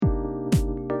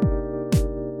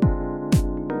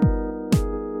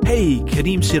Hey,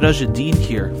 Kareem Sirajuddin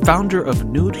here, founder of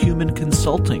Nude Human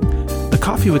Consulting. The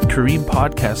Coffee with Kareem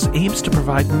podcast aims to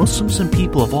provide Muslims and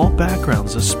people of all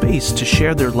backgrounds a space to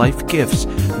share their life gifts,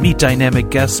 meet dynamic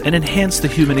guests, and enhance the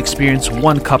human experience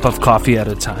one cup of coffee at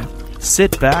a time.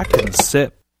 Sit back and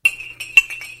sip.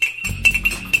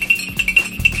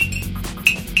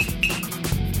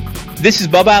 This is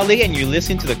Baba Ali, and you're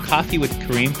listening to the Coffee with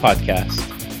Kareem podcast.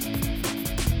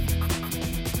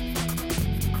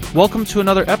 Welcome to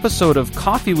another episode of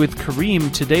Coffee with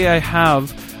Kareem. Today I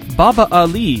have Baba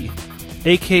Ali,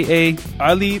 aka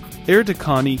Ali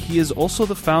Erdekani. He is also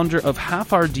the founder of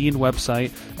Half Our Deen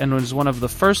website and was one of the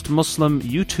first Muslim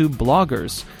YouTube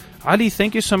bloggers. Ali,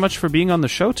 thank you so much for being on the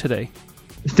show today.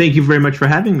 Thank you very much for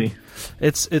having me.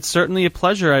 It's certainly a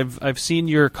pleasure. I've seen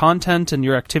your content and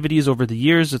your activities over the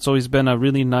years. It's always been a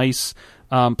really nice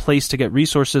place to get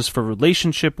resources for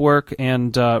relationship work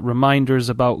and reminders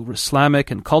about Islamic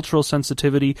and cultural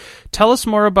sensitivity. Tell us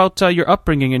more about your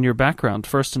upbringing and your background,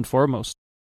 first and foremost.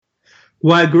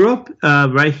 Well, I grew up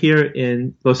right here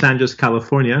in Los Angeles,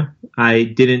 California. I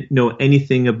didn't know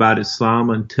anything about Islam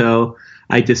until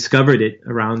I discovered it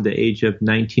around the age of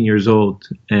 19 years old.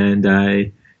 And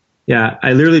I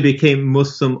literally became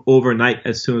Muslim overnight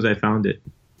as soon as I found it.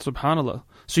 SubhanAllah.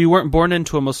 So you weren't born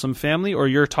into a Muslim family, or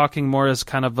you're talking more as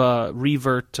kind of a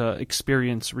rebirth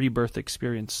experience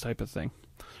type of thing?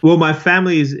 Well, my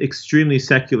family is extremely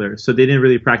secular, so they didn't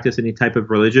really practice any type of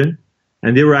religion.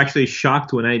 And they were actually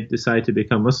shocked when I decided to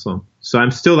become Muslim. So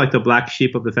I'm still like the black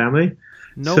sheep of the family.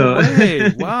 No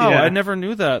way. Wow, Yeah. I never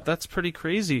knew that. That's pretty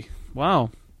crazy. Wow.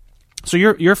 So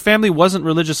your family wasn't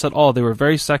religious at all. They were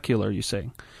very secular, you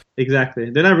saying? Exactly.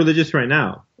 They're not religious right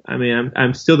now. I mean,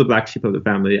 I'm still the black sheep of the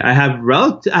family. I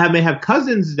may have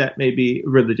cousins that may be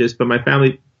religious, but my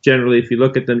family generally, if you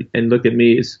look at them and look at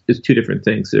me, is two different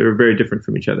things. They're very different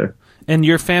from each other. And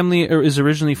your family is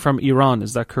originally from Iran,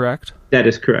 is that correct? That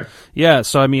is correct. Yeah,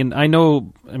 so I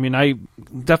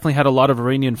definitely had a lot of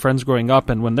Iranian friends growing up,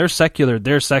 and when they're secular,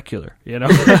 you know?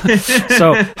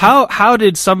 So how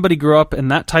did somebody grow up in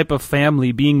that type of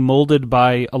family being molded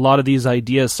by a lot of these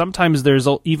ideas? Sometimes there's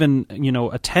even,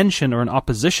 a tension or an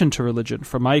opposition to religion,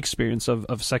 from my experience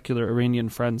of secular Iranian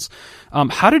friends.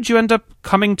 How did you end up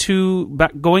going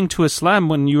to Islam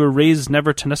when you were raised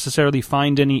never to necessarily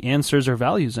find any answers or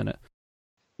values in it?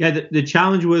 Yeah, the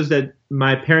challenge was that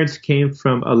my parents came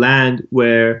from a land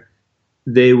where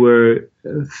they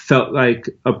felt like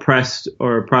oppressed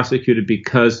or prosecuted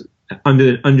because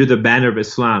under the banner of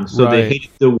Islam. So Right. They hated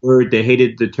the word, they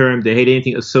hated the term, they hated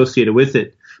anything associated with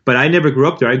it. But I never grew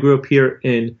up there. I grew up here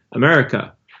in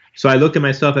America. So I looked at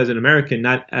myself as an American,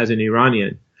 not as an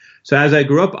Iranian. So as I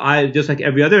grew up, just like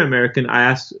every other American, I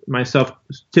asked myself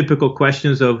typical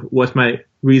questions of what's my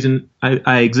reason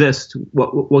I exist,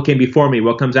 what came before me,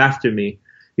 what comes after me,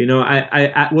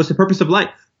 what's the purpose of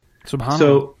life? SubhanAllah.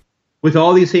 So with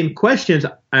all these same questions,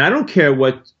 I don't care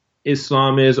what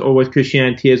Islam is or what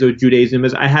Christianity is or Judaism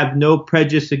is. I have no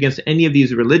prejudice against any of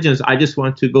these religions. I just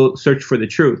want to go search for the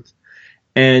truth.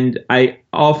 And I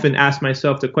often ask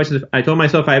myself the question, I told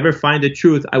myself if I ever find the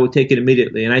truth, I will take it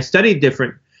immediately. And I studied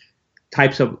different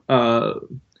types of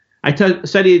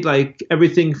studied like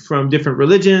everything from different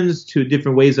religions to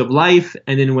different ways of life.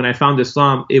 And then when I found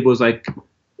Islam, it was like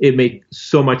it made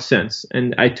so much sense.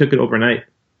 And I took it overnight.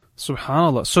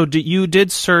 SubhanAllah. So you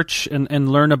did search and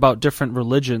learn about different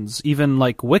religions, even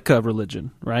like Wicca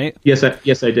religion, right? Yes,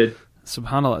 I did.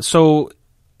 SubhanAllah. So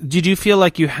did you feel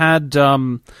like you had,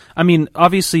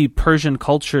 obviously Persian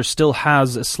culture still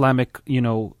has Islamic,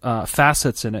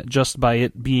 facets in it just by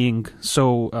it being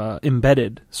so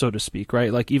embedded, so to speak,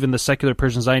 right? Like even the secular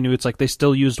Persians I knew, it's like they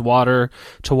still used water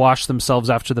to wash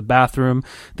themselves after the bathroom.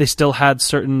 They still had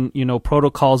certain,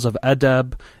 protocols of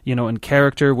adab, and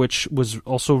character, which was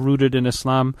also rooted in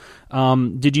Islam.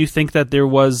 Did you think that there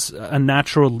was a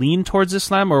natural lean towards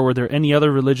Islam, or were there any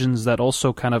other religions that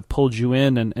also kind of pulled you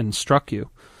in and struck you?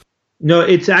 No,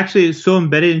 it's actually so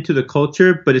embedded into the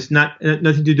culture, but it's nothing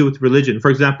to do with religion.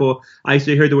 For example, I used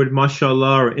to hear the word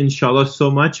mashallah or inshallah so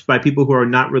much by people who are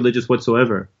not religious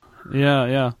whatsoever.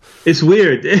 Yeah. It's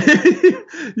weird.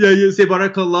 Yeah, you say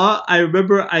barakallah. I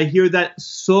remember I hear that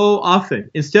so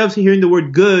often. Instead of hearing the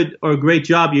word good or great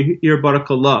job, you hear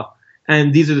barakallah.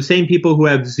 And these are the same people who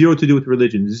have zero to do with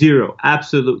religion. Zero.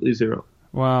 Absolutely zero.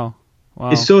 Wow.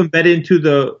 It's so embedded into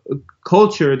the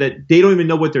culture that they don't even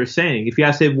know what they're saying. If you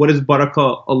ask them, what does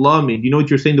barakah Allah mean? Do you know what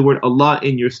you're saying the word Allah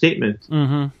in your statement?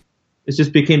 Mm-hmm. It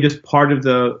just became just part of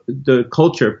the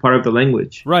culture, part of the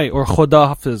language. Right, or Khuda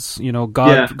Hafiz,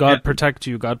 God protect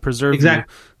you, God preserve you.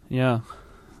 Exactly. Yeah,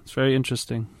 it's very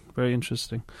interesting. Very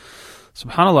interesting.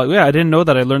 SubhanAllah. Yeah, I didn't know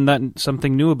that. I learned that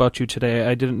something new about you today.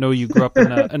 I didn't know you grew up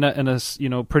in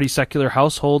a pretty secular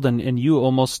household, and you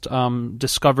almost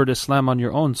discovered Islam on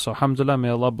your own. So alhamdulillah, may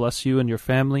Allah bless you and your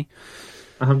family.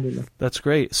 Alhamdulillah. That's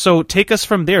great. So take us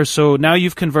from there. So now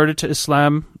you've converted to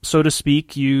Islam, so to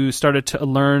speak. You started to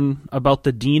learn about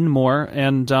the deen more,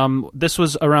 and this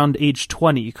was around age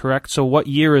 20, correct? So what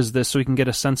year is this, so we can get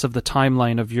a sense of the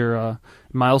timeline of your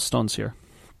milestones here?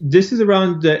 This is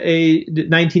around the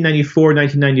 1994,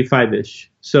 1995-ish.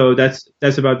 So that's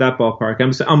about that ballpark.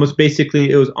 I'm almost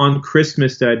basically, it was on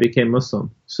Christmas that I became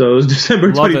Muslim. So it was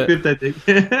December 25th, I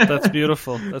think. That's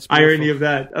beautiful. That's beautiful. Irony of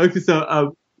that. Okay,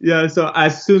 so so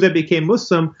as soon as I became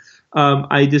Muslim,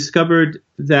 I discovered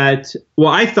that,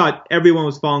 I thought everyone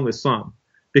was following Islam.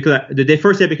 Because the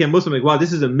first day I became Muslim, like, wow,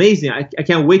 this is amazing. I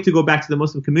can't wait to go back to the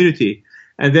Muslim community.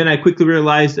 And then I quickly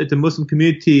realized that the Muslim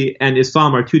community and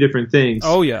Islam are two different things.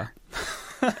 Oh, yeah.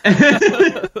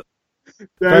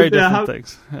 Very different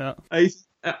things. Yeah. I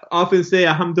often say,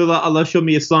 alhamdulillah, Allah showed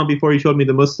me Islam before he showed me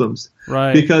the Muslims.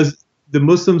 Right. Because the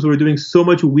Muslims were doing so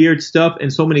much weird stuff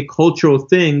and so many cultural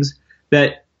things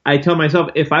that I tell myself,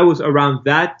 if I was around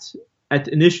that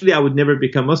initially, I would never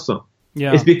become Muslim.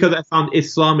 Yeah. It's because I found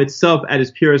Islam itself at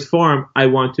its purest form, I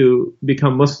want to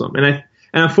become Muslim. And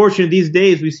unfortunately, these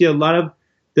days, we see a lot of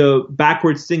the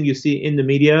backwards thing you see in the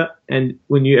media. And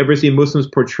when you ever see Muslims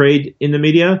portrayed in the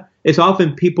media, it's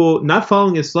often people not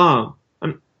following Islam.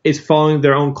 It's following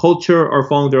their own culture or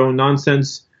following their own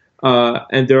nonsense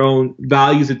and their own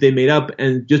values that they made up.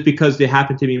 And just because they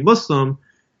happen to be Muslim,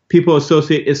 people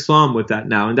associate Islam with that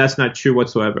now. And that's not true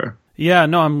whatsoever. Yeah,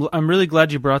 no, I'm really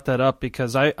glad you brought that up,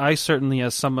 because I certainly,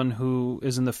 as someone who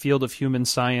is in the field of human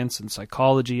science and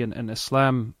psychology and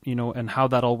Islam, and how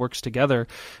that all works together.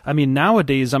 I mean,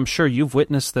 nowadays, I'm sure you've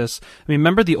witnessed this. I mean,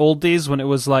 remember the old days when it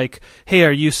was like, hey,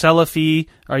 are you Salafi?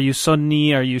 Are you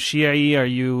Sunni? Are you Shi'i? Are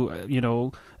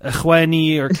you,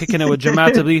 Ikhwani, or kicking it with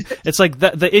Jamaat Tabligh? It's like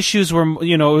the issues were,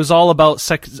 it was all about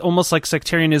almost like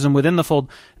sectarianism within the fold.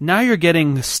 Now you're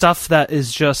getting stuff that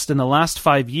is just in the last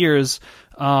 5 years.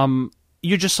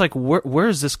 You're just like, where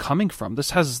is this coming from? This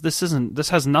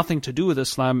has nothing to do with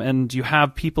Islam, and you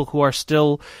have people who are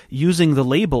still using the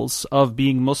labels of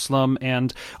being Muslim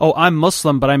and, I'm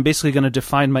Muslim, but I'm basically going to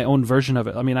define my own version of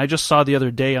it. I mean, I just saw the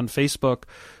other day on Facebook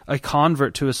a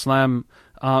convert to Islam.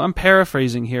 I'm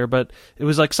paraphrasing here, but it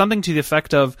was like something to the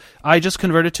effect of, I just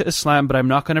converted to Islam, but I'm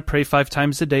not going to pray 5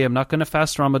 times a day. I'm not going to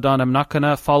fast Ramadan. I'm not going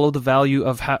to follow the value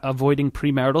of avoiding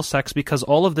premarital sex, because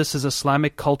all of this is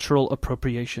Islamic cultural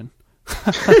appropriation.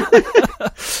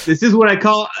 This is what I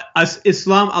call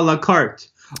Islam a la carte.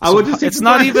 It's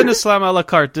not even Islam a la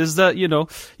carte. Is that,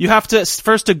 you have to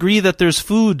first agree that there's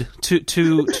food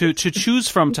to choose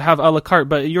from to have a la carte,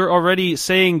 but you're already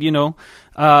saying,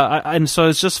 and so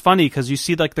it's just funny because you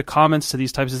see like the comments to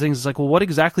these types of things. It's like, well, what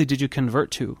exactly did you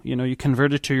convert to? You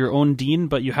converted to your own deen,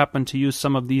 but you happen to use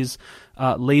some of these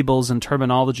labels and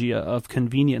terminology of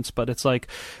convenience. But it's like,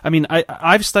 I mean,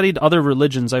 I've studied other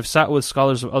religions. I've sat with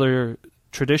scholars of other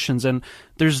traditions, and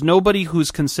there's nobody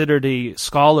who's considered a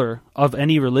scholar of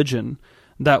any religion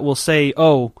that will say,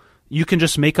 you can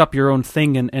just make up your own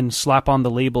thing and slap on the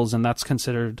labels, and that's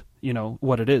considered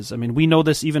what it is. I mean, we know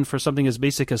this even for something as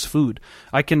basic as food.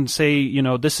 I can say,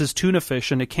 this is tuna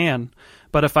fish, and it can,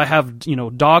 but if I have,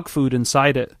 dog food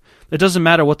inside it, it doesn't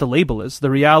matter what the label is. The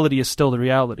reality is still the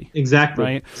reality. Exactly.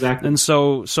 Right? Exactly. And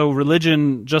so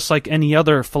religion, just like any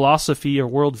other philosophy or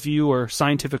worldview or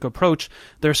scientific approach,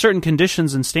 there are certain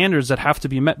conditions and standards that have to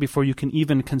be met before you can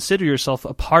even consider yourself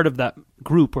a part of that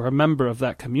group or a member of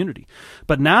that community.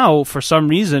 But now, for some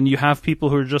reason, you have people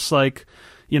who are just like,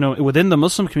 within the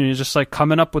Muslim community, just like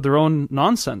coming up with their own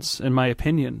nonsense, in my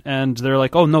opinion. And they're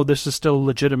like, oh, no, this is still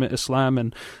legitimate Islam.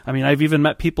 And I mean, I've even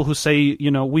met people who say,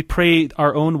 we pray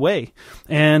our own way,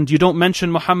 and you don't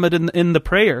mention Muhammad in the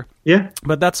prayer. Yeah.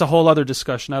 But that's a whole other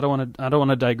discussion. I don't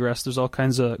want to digress. There's all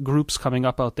kinds of groups coming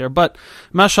up out there. But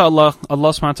mashallah, Allah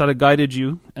subhanahu wa ta'ala guided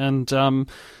you, and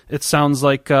it sounds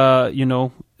like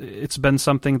it's been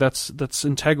something that's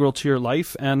integral to your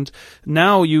life. And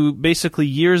now you basically,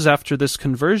 years after this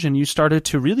conversion, you started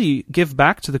to really give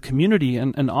back to the community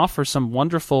and offer some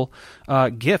wonderful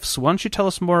gifts. Why don't you tell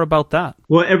us more about that?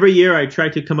 Well, every year I try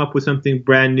to come up with something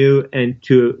brand new and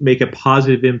to make a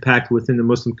positive impact within the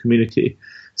Muslim community.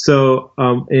 So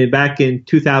back in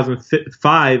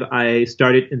 2005, I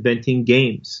started inventing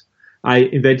games. I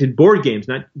invented board games,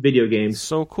 not video games.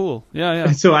 So cool.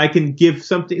 Yeah. So I can give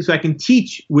something, so I can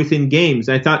teach within games.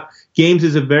 I thought games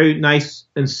is a very nice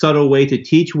and subtle way to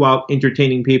teach while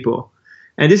entertaining people.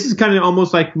 And this is kind of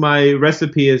almost like my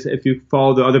recipe is, if you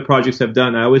follow the other projects I've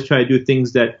done, I always try to do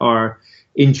things that are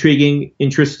intriguing,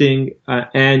 interesting,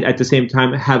 and at the same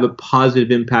time have a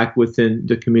positive impact within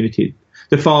the community.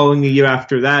 The following year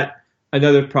after that,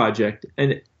 another project.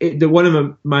 And one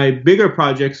of my bigger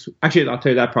projects, actually, I'll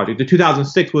tell you that project. The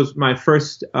 2006 was my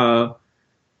first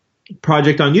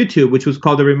project on YouTube, which was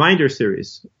called the Reminder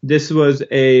Series. This was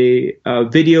a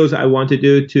videos I wanted to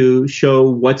do to show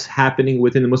what's happening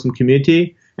within the Muslim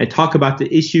community and talk about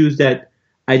the issues that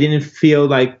I didn't feel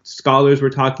like scholars were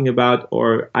talking about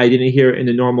or I didn't hear in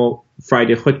the normal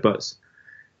Friday khutbahs.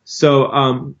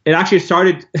 So it actually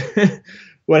started,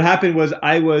 what happened was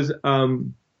I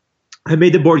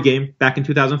made the board game back in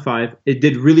 2005. It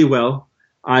did really well.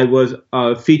 I was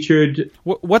featured.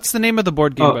 What's the name of the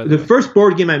board game? By the first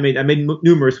board game I made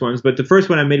numerous ones, but the first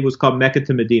one I made was called Mecca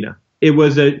to Medina. It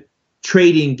was a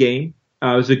trading game.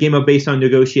 It was a game based on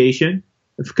negotiation.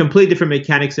 Completely different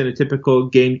mechanics than a typical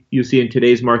game you see in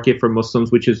today's market for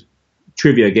Muslims, which is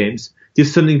trivia games. This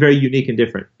is something very unique and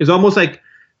different. It's almost like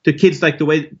the kids like the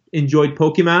way enjoyed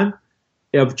Pokemon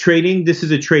of trading. This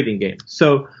is a trading game.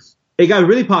 So it got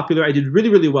really popular. I did really,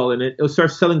 really well in it. It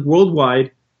started selling worldwide.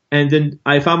 And then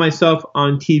I found myself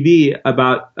on TV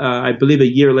about, I believe, a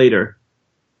year later.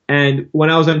 And when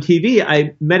I was on TV,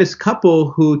 I met this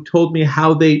couple who told me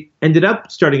how they ended up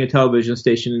starting a television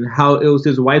station and how it was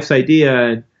his wife's idea.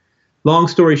 And long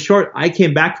story short, I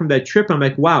came back from that trip. I'm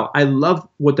like, wow, I love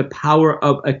what the power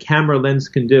of a camera lens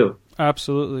can do.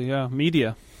 Absolutely, yeah.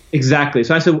 Media. Exactly.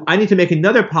 So I said, I need to make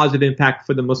another positive impact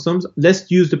for the Muslims.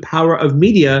 Let's use the power of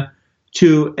media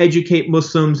to educate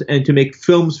Muslims and to make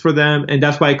films for them. And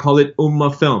that's why I call it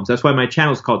Ummah Films. That's why my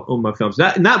channel is called Ummah Films.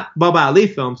 Not Baba Ali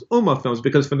Films, Ummah Films,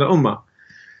 because for the Ummah.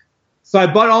 So I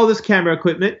bought all this camera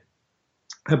equipment.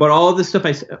 I bought all this stuff.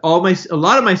 A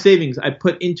lot of my savings I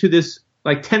put into this,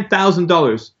 like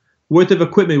 $10,000 worth of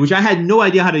equipment, which I had no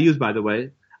idea how to use, by the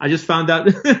way. I just found out.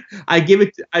 I give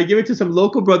it to some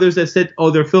local brothers that said, oh,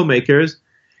 they're filmmakers.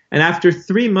 And after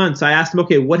 3 months, I asked them,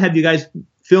 okay, what have you guys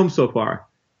filmed so far?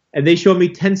 And they showed me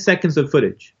 10 seconds of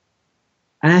footage.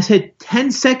 And I said,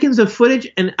 10 seconds of footage?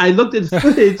 And I looked at the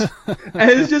footage, and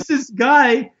it's just this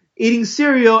guy eating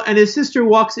cereal, and his sister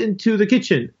walks into the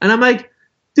kitchen. And I'm like,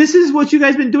 this is what you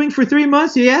guys been doing for 3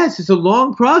 months? Yes, it's a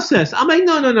long process. I'm like,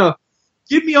 no.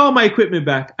 Give me all my equipment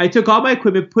back. I took all my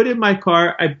equipment, put it in my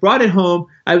car. I brought it home.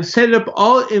 I set it up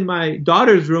all in my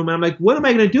daughter's room. And I'm like, what am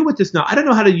I going to do with this now? I don't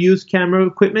know how to use camera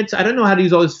equipment. I don't know how to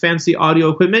use all this fancy audio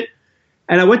equipment.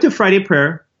 And I went to Friday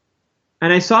prayer.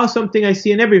 And I saw something I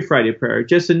see in every Friday prayer,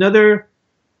 just another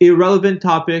irrelevant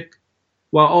topic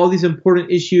while all these important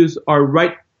issues are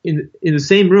right in the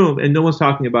same room and no one's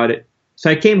talking about it. So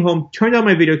I came home, turned on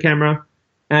my video camera,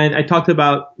 and I talked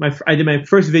about I did my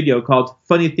first video called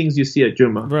Funny Things You See at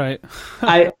Jummah. Right.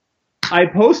 I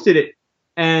posted it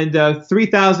and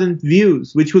 3,000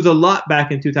 views, which was a lot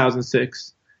back in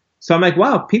 2006. So I'm like,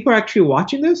 wow, people are actually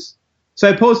watching this? So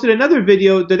I posted another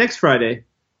video the next Friday.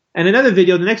 And another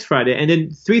video the next Friday, and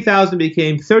then 3,000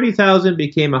 became 30,000,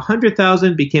 became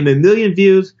 100,000, became 1 million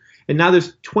views, and now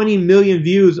there's 20 million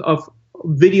views of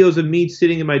videos of me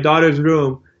sitting in my daughter's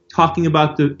room talking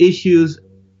about the issues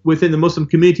within the Muslim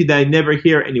community that I never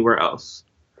hear anywhere else.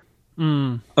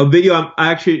 A video I'm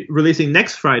actually releasing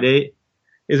next Friday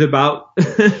is about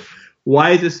why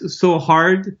is this so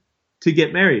hard to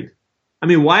get married? I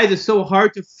mean, why is it so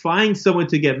hard to find someone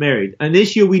to get married? An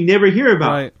issue we never hear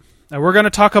about. Right. And we're going to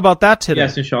talk about that today.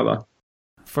 Yes, inshallah.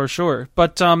 For sure.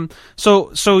 But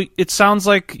so it sounds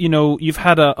like, you've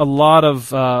had a lot of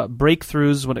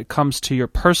breakthroughs when it comes to your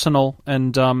personal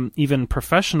and even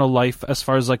professional life as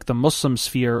far as like the Muslim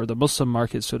sphere or the Muslim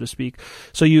market, so to speak.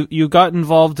 So you got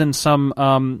involved in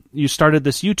some, you started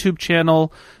this YouTube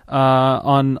channel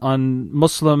on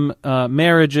Muslim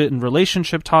marriage and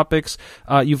relationship topics.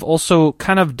 You've also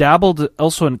kind of dabbled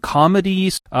also in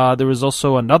comedies. There was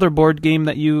also another board game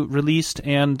that you released.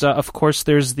 And of course,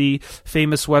 there's the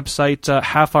famous website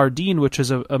Half Our Deen, which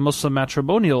is a Muslim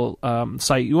matrimonial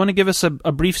site. You want to give us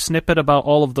a brief snippet about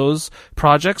all of those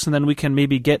projects, and then we can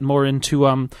maybe get more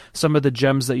into some of the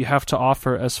gems that you have to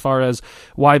offer as far as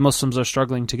why Muslims are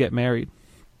struggling to get married.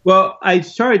 Well, I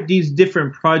started these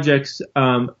different projects,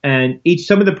 and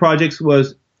some of the projects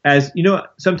was, as you know,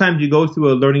 sometimes you go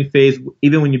through a learning phase.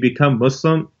 Even when you become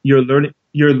Muslim, you're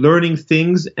learning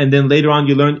things, and then later on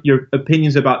you learn your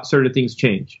opinions about certain things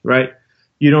change, right?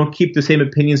 You don't keep the same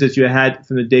opinions as you had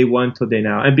from the day one till day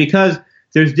now. And because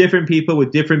there's different people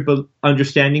with different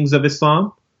understandings of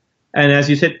Islam, and as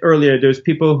you said earlier, there's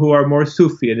people who are more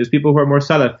Sufi, and there's people who are more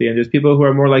Salafi, and there's people who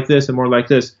are more like this and more like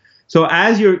this. So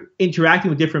as you're interacting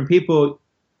with different people,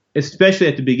 especially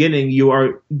at the beginning, you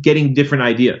are getting different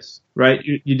ideas, right?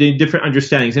 You're getting different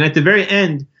understandings. And at the very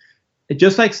end,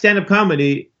 just like stand-up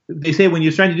comedy, they say when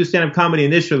you're trying to do stand-up comedy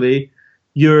initially,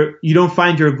 you don't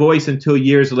find your voice until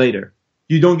years later.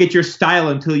 You don't get your style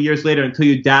until years later, until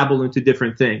you dabble into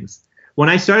different things. When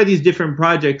I started these different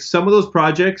projects, some of those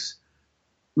projects,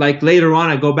 like later on,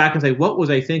 I go back and say, what was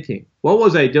I thinking? What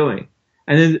was I doing?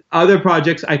 And then other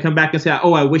projects, I come back and say,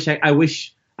 oh, I wish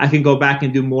I can go back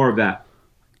and do more of that.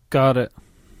 Got it.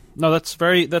 No, that's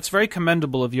very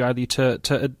commendable of you, Ali, to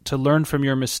learn from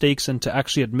your mistakes and to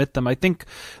actually admit them. I think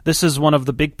this is one of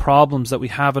the big problems that we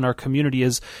have in our community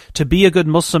is to be a good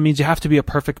Muslim means you have to be a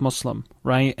perfect Muslim,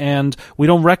 right? And we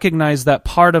don't recognize that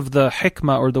part of the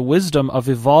hikmah or the wisdom of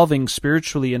evolving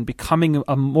spiritually and becoming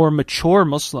a more mature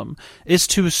Muslim is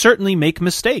to certainly make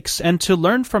mistakes and to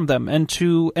learn from them and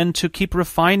to keep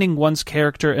refining one's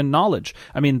character and knowledge.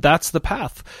 I mean, that's the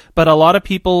path. But a lot of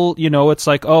people, it's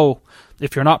like, oh,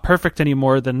 if you're not perfect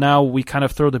anymore, then now we kind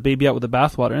of throw the baby out with the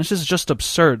bathwater. And it's just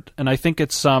absurd. And I think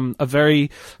it's a very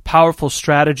powerful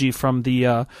strategy from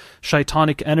the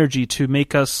shaitanic energy to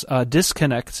make us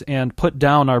disconnect and put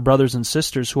down our brothers and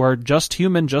sisters who are just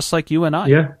human, just like you and I.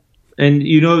 Yeah. And,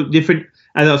 different,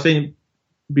 as I was saying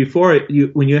before,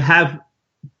 when you have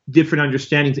different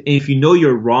understandings, and if you know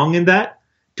you're wrong in that,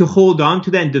 to hold on to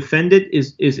that and defend it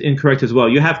is incorrect as well.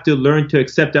 You have to learn to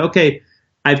accept that, okay,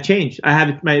 I've changed.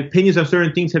 My opinions on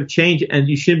certain things have changed, and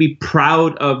you shouldn't be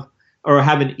proud of or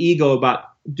have an ego about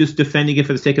just defending it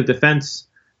for the sake of defense.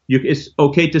 It's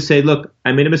okay to say, look,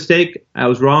 I made a mistake, I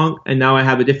was wrong, and now I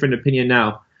have a different opinion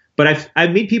now. But I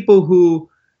meet people who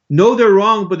know they're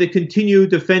wrong, but they continue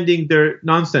defending their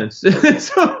nonsense.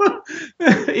 So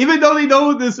even though they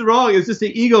know this is wrong, it's just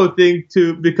an ego thing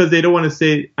because they don't want to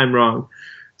say I'm wrong.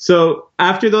 So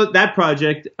after that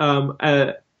project,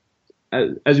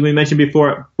 as we mentioned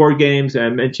before, board games, I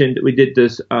mentioned we did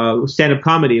this stand-up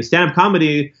comedy. Stand-up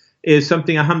comedy is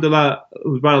something, alhamdulillah,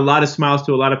 brought a lot of smiles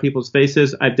to a lot of people's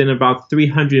faces. I've done about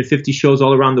 350 shows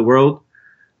all around the world.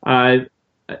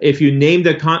 If you name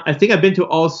I think I've been to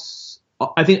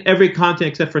every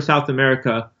continent except for South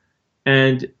America.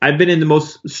 And I've been in the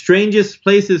most strangest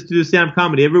places to do stand-up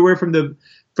comedy, everywhere from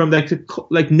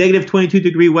like negative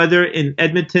 22-degree weather in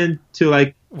Edmonton to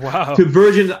to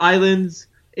Virgin Islands,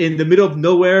 in the middle of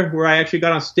nowhere, where I actually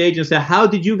got on stage and said, how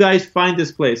did you guys find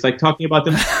this place? Like talking about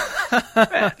them.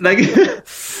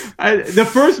 The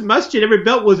first masjid ever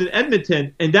built was in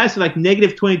Edmonton, and that's like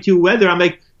negative 22 weather. I'm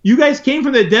like, you guys came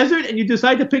from the desert and you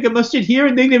decided to pick a masjid here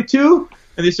in negative 2?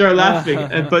 And they started laughing.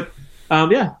 I've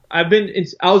been,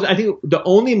 I think the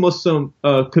only Muslim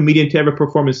comedian to ever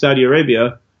perform in Saudi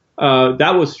Arabia.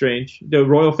 That was strange. The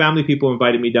royal family people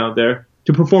invited me down there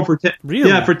to perform for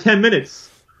 10 minutes.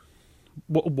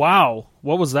 Wow.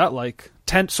 What was that like?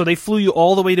 So they flew you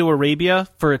all the way to Arabia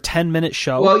for a 10-minute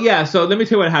show? Well, yeah. So let me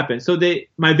tell you what happened. So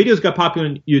my videos got popular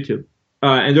on YouTube.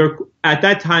 And at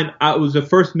that time, I was a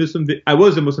Muslim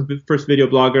first video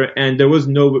blogger, and there was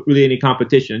no really any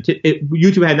competition.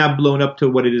 YouTube had not blown up to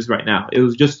what it is right now. It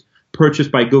was just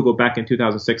purchased by Google back in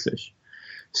 2006-ish.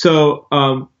 So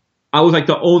I was like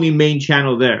the only main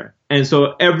channel there. And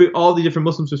so all the different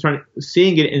Muslims were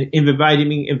seeing it and inviting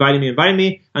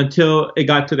me until it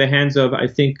got to the hands of, I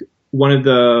think, one of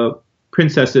the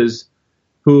princesses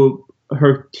who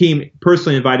her team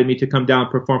personally invited me to come down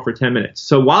and perform for 10 minutes.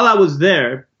 So while I was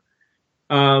there,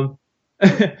 it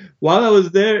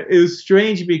was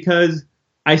strange because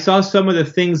I saw some of the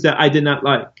things that I did not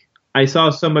like. I saw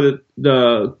some of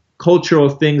the cultural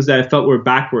things that I felt were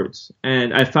backwards.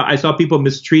 And I saw people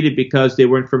mistreated because they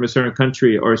weren't from a certain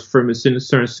country or from a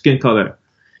certain skin color.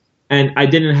 And I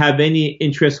didn't have any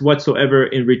interest whatsoever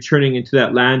in returning into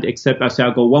that land, except I said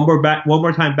I'll go one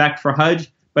more time back for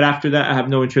Hajj. But after that, I have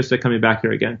no interest in coming back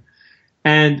here again.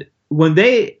 And when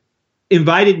they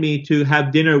invited me to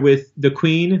have dinner with the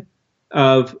Queen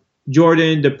of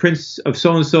Jordan, the Prince of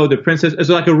so-and-so, the princess, it's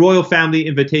like a royal family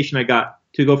invitation I got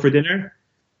to go for dinner.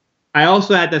 I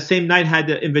also had the same night had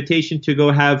the invitation to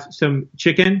go have some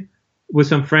chicken with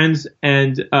some friends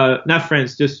and not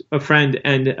friends, just a friend,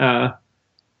 and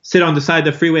sit on the side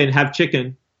of the freeway and have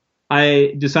chicken.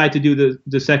 I decided to do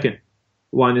the second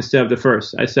one instead of the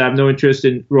first. I said I have no interest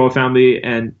in royal family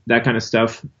and that kind of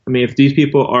stuff. I mean, if these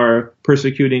people are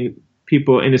persecuting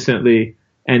people innocently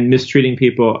and mistreating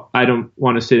people, I don't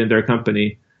want to sit in their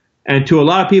company. And to a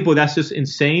lot of people, that's just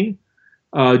insane.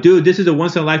 Dude, this is a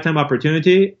once in a lifetime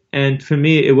opportunity, and for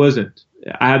me, it wasn't.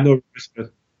 I have no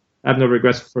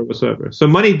regrets for whatsoever. So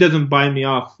money doesn't buy me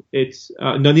off. It's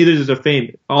neither does the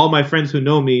fame. All my friends who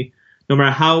know me, no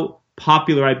matter how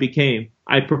popular I became,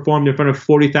 I performed in front of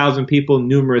 40,000 people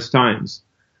numerous times.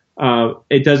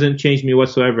 It doesn't change me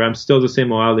whatsoever. I'm still the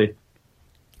same Ali.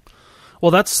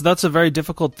 Well, that's a very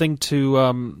difficult thing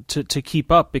to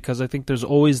keep up, because I think there's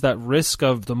always that risk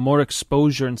of the more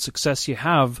exposure and success you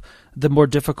have, the more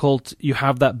difficult you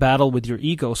have that battle with your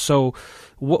ego. So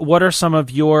what are some of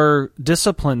your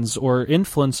disciplines or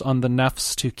influence on the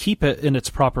nafs to keep it in its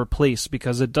proper place?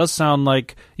 Because it does sound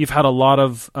like you've had a lot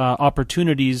of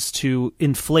opportunities to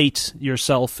inflate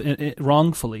yourself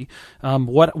wrongfully.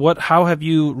 How have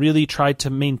you really tried to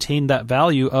maintain that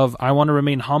value of, I want to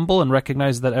remain humble and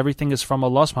recognize that everything is from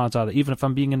Allah subhanahu wa ta'ala, even if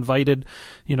I'm being invited,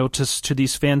 to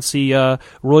these fancy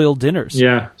royal dinners?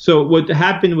 Yeah. So what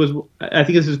happened was, I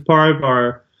think this is part of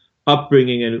our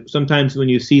upbringing, and sometimes when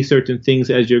you see certain things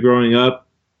as you're growing up,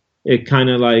 it kind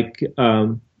of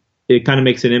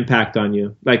makes an impact on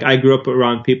you. Like, I grew up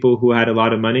around people who had a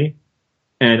lot of money,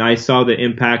 and I saw the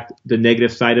impact, the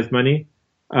negative side of money.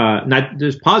 Not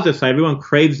there's positive side. Everyone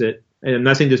craves it, and I'm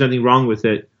not saying there's nothing wrong with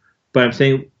it, but I'm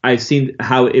saying I've seen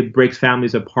how it breaks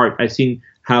families apart. I've seen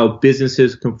how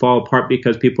businesses can fall apart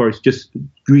because people are just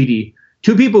greedy.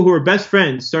 Two people who are best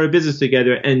friends start a business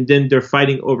together, and then they're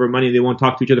fighting over money. They won't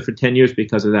talk to each other for 10 years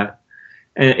because of that.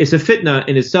 And it's a fitna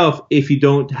in itself if you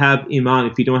don't have iman,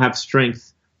 if you don't have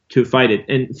strength to fight it.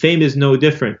 And fame is no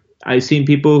different. I've seen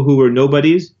people who were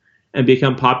nobodies and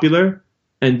become popular,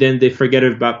 and then they forget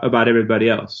about everybody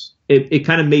else. It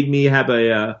kind of made me have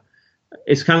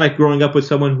it's kind of like growing up with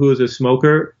someone who is a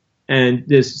smoker and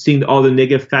just seeing all the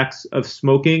negative effects of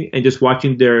smoking and just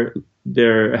watching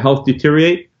their health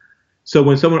deteriorate. So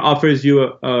when someone offers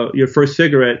you your first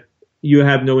cigarette, you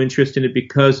have no interest in it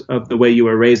because of the way you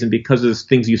were raised and because of the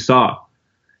things you saw.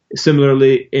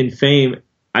 Similarly, in fame,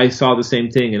 I saw the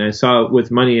same thing, and I saw it with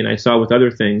money, and I saw it with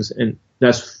other things, and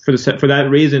that's for that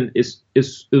reason is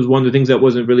one of the things that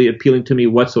wasn't really appealing to me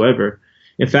whatsoever.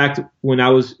 In fact, when I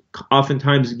was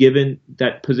oftentimes given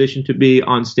that position to be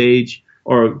on stage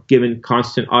or given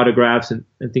constant autographs and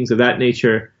things of that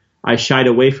nature, I shied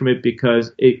away from it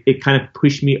because it kind of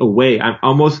pushed me away. I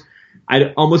almost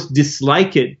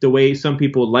dislike it the way some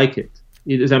people like it.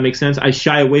 Does that make sense? I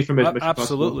shy away from it as much as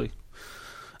possible.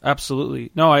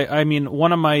 Absolutely. No, I mean,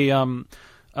 one of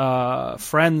my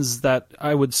friends that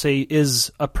I would say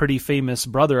is a pretty famous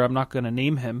brother, I'm not going to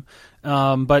name him,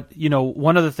 but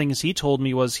one of the things he told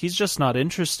me was he's just not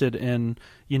interested in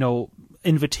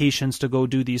invitations to go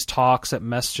do these talks at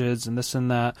masjids and this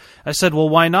and that. I said, well,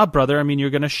 why not, brother? I mean,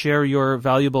 you're going to share your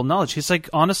valuable knowledge. He's like,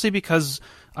 honestly, because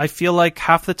I feel like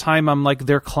half the time I'm like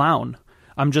their clown.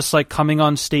 I'm just like coming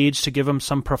on stage to give them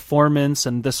some performance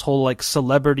and this whole like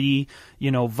celebrity,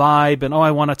 vibe, and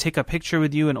I want to take a picture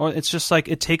with you, and it's just like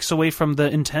it takes away from the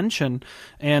intention.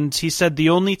 And he said the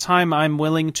only time I'm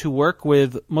willing to work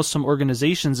with Muslim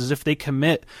organizations is if they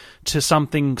commit to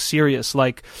something serious,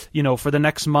 like for the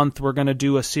next month we're going to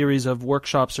do a series of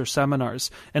workshops or seminars.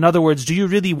 In other words, do you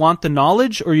really want the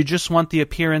knowledge, or you just want the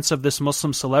appearance of this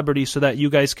Muslim celebrity so that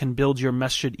you guys can build your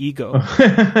masjid ego?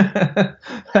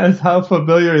 That's how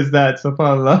familiar is that,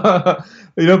 subhanAllah.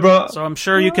 Bro. So I'm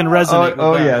sure you can resonate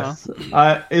with that. Yes.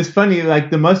 Huh? It's funny,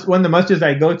 like one of the masjids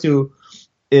I go to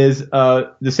is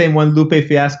the same one Lupe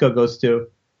Fiasco goes to.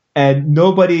 And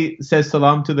nobody says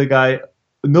salam to the guy.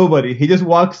 Nobody. He just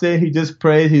walks in, he just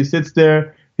prays, he sits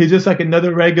there. He's just like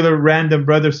another regular random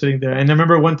brother sitting there. And I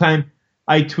remember one time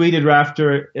I tweeted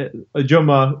after a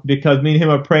Jummah because me and him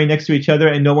are praying next to each other,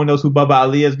 and no one knows who Baba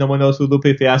Ali is, no one knows who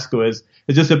Lupe Fiasco is.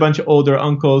 It's just a bunch of older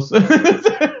uncles.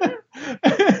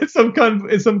 some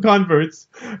converts,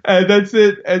 and that's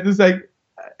it. And it's like,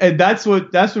 and that's one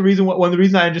of the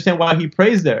reasons I understand why he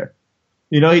prays there.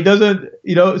 He doesn't.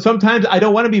 Sometimes I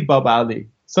don't want to be Baba Ali.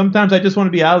 Sometimes I just want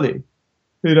to be Ali.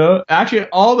 Actually,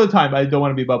 all the time I don't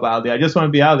want to be Baba Ali. I just want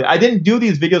to be Ali. I didn't do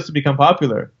these videos to become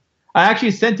popular. I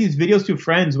actually sent these videos to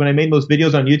friends when I made those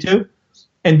videos on YouTube,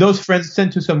 and those friends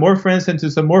sent to some more friends, sent to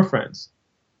some more friends.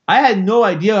 I had no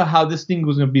idea how this thing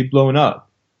was going to be blown up.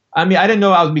 I mean, I didn't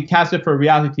know I was going to be casted for a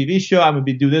reality TV show. I'm going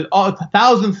to be doing this.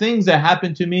 1,000 things that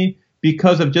happened to me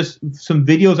because of just some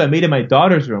videos I made in my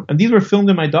daughter's room. And these were filmed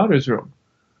in my daughter's room.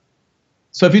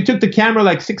 So if you took the camera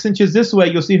like 6 inches this way,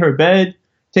 you'll see her bed.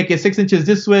 Take it 6 inches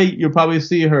this way, you'll probably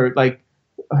see her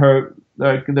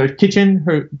their kitchen,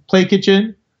 her play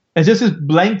kitchen. It's just this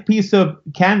blank piece of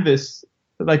canvas,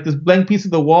 like this blank piece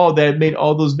of the wall that I made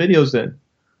all those videos in.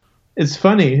 It's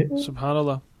funny.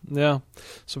 SubhanAllah. Yeah.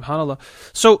 SubhanAllah.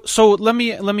 So let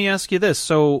me ask you this.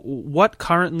 So what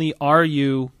currently are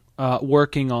you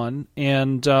working on,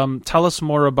 and tell us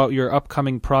more about your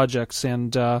upcoming projects.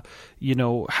 And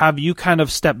have you kind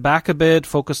of stepped back a bit,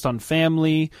 focused on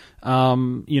family?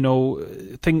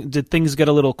 Did things get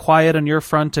a little quiet on your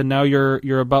front, and now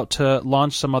you're about to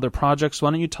launch some other projects?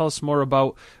 Why don't you tell us more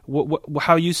about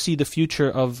how you see the future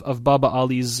of Baba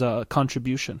Ali's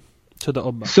contribution to the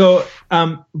Ummah? So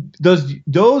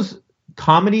those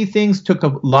comedy things took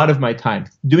a lot of my time.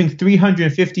 Doing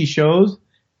 350 shows.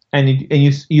 And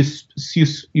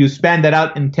you span that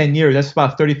out in 10 years. That's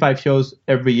about 35 shows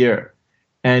every year.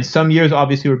 And some years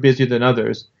obviously were busier than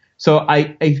others. So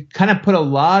I kind of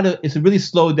it's really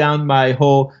slowed down my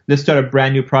whole let's start a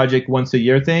brand new project once a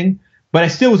year thing. But I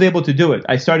still was able to do it.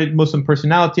 I started Muslim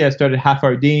Personality. I started Half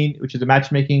Our Deen, which is a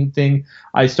matchmaking thing.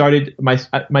 I started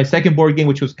my second board game,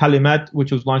 which was Kalimat,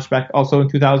 which was launched back also in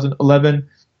 2011.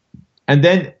 And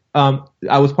then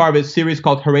I was part of a series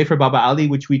called Hooray for Baba Ali,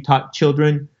 which we taught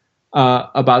children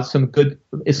about some good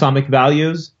Islamic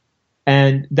values.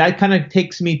 And that kind of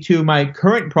takes me to my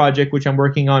current project, which I'm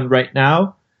working on right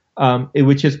now,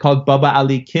 which is called Baba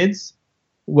Ali Kids,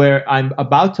 where I'm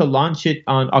about to launch it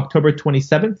on October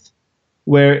 27th,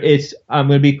 where I'm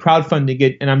going to be crowdfunding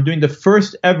it. And I'm doing the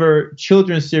first ever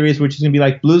children's series, which is going to be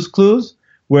like Blue's Clues,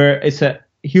 where it's a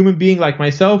human being like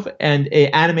myself and a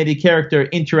animated character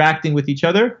interacting with each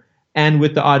other and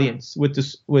with the audience, with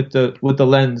the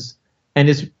lens.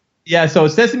 And so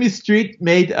Sesame Street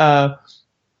made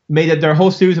their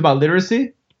whole series about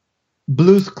literacy.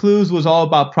 Blue's Clues was all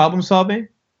about problem solving.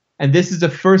 And this is the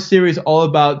first series all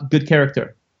about good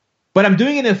character. But I'm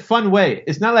doing it in a fun way.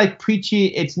 It's not like preachy.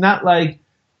 It's not like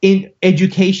in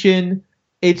education.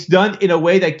 It's done in a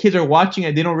way that kids are watching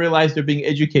and they don't realize they're being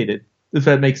educated, if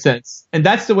that makes sense. And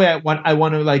that's the way I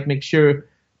want to like make sure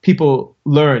people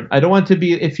learn. I don't want to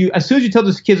be as soon as you tell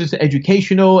those kids it's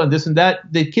educational and this and that,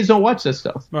 the kids don't watch that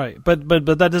stuff. Right, but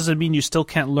that doesn't mean you still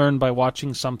can't learn by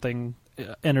watching something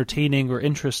entertaining or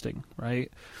interesting,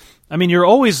 right? I mean, you're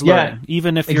always learning,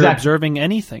 even if you're observing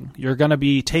anything. You're going to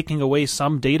be taking away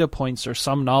some data points or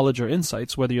some knowledge or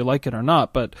insights, whether you like it or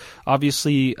not. But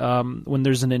obviously, when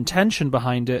there's an intention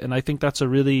behind it, and I think that's a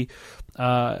really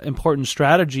important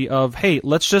strategy of, hey,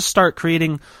 let's just start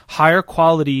creating higher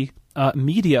quality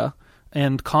media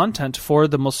and content for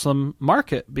the Muslim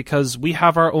market, because we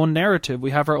have our own narrative,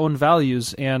 we have our own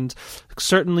values, and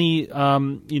certainly,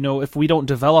 if we don't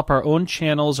develop our own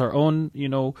channels, our own,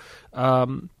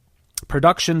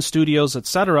 production studios,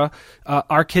 etc.,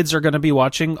 our kids are going to be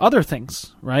watching other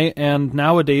things, right? And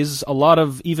nowadays, a lot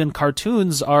of even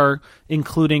cartoons are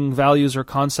including values or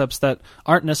concepts that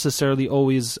aren't necessarily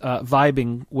always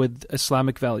vibing with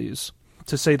Islamic values,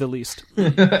 to say the least.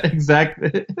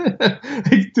 Exactly.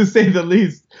 To say the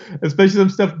least, especially some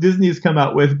stuff Disney has come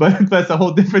out with, but that's a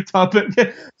whole different topic.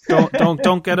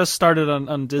 don't get us started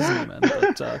on Disney, man.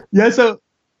 But, yeah.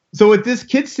 So with this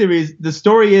kids series, the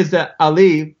story is that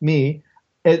Ali,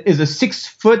 is a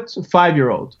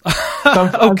 6'5" So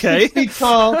I'm okay. 6 feet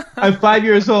tall. I'm 5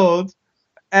 years old,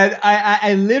 and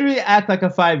I literally act like a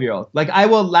 5-year-old. Like I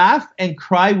will laugh and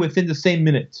cry within the same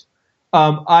minute.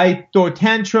 I throw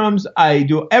tantrums. I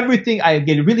do everything. I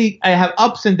have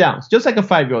ups and downs, just like a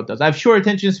 5-year-old does. I have short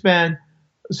attention span.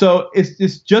 So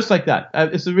it's just like that.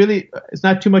 It's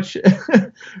not too much.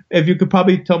 If you could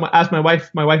probably ask my wife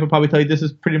would probably tell you this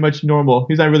is pretty much normal.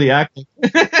 He's not really acting.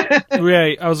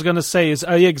 Right. I was going to say,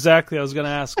 exactly. I was going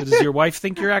to ask, does your wife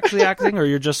think you're actually acting, or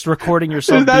you're just recording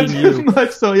yourself being you?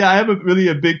 Much. So yeah, I am really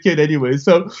a big kid anyway.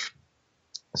 So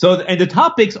and the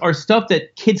topics are stuff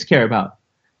that kids care about.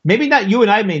 Maybe not you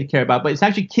and I may care about, but it's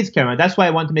actually kids care about. That's why I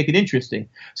want to make it interesting.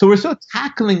 So we're still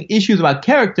tackling issues about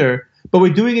character, but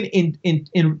we're doing it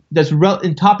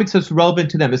in topics that's relevant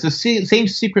to them. It's the same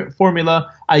secret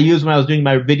formula I used when I was doing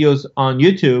my videos on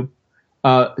YouTube,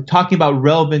 talking about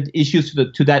relevant issues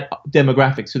to that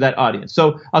demographic, to that audience.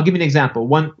 So I'll give you an example.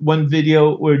 One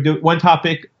video one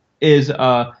topic is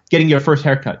getting your first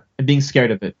haircut and being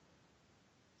scared of it.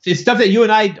 It's stuff that you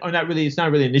and I are not really. It's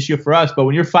not really an issue for us. But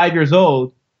when you're 5 years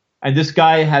old and this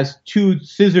guy has 2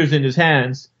 scissors in his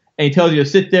hands and he tells you to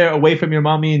sit there away from your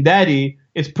mommy and daddy,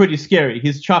 it's pretty scary.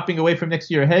 He's chopping away from next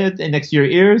to your head and next to your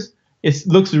ears. It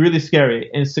looks really scary,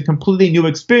 and it's a completely new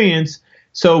experience.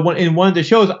 So in one of the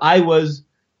shows, I was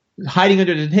hiding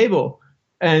under the table,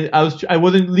 and I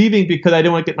wasn't leaving because I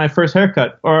didn't want to get my first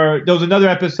haircut. Or there was another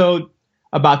episode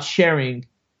about sharing,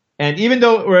 and even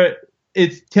though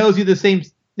it tells you the same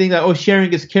thing that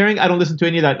sharing is caring, I don't listen to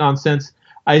any of that nonsense.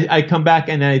 I come back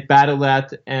and I battle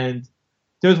that, and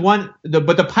there's but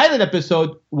the pilot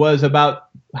episode was about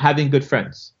having good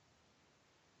friends.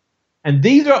 And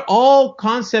these are all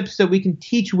concepts that we can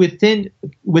teach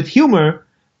with humor,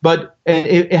 but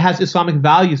it has Islamic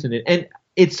values in it. And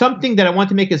it's something that I want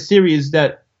to make a series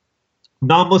that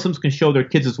non-Muslims can show their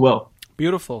kids as well.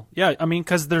 Beautiful. Yeah, I mean,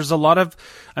 because there's a lot of,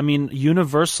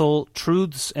 universal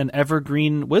truths and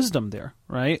evergreen wisdom there,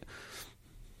 right?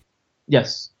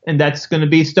 Yes. And that's going to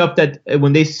be stuff that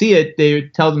when they see it, they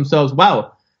tell themselves,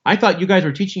 wow, I thought you guys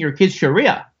were teaching your kids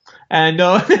Sharia. And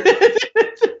no,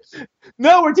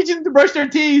 we're teaching them to brush their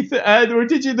teeth, and we're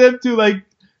teaching them to like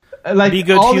be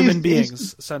good human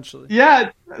beings, essentially.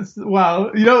 Yeah.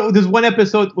 Wow. There's one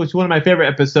episode, which one of my favorite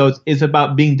episodes is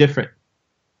about being different.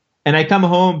 And I come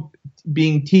home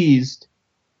being teased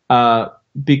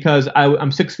because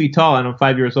I'm 6 feet tall and I'm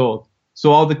 5 years old.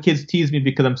 So all the kids tease me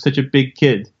because I'm such a big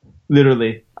kid,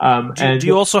 literally. Do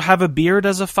you also have a beard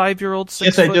as a 5-year-old,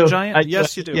 6-foot giant?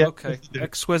 Yes, you do. Yeah, okay, yes, do.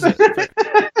 Exquisite.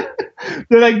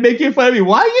 They're like making fun of me.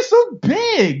 Why are you so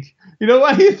big?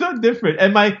 Why are you so different?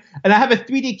 And I have a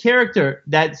 3D character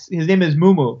his name is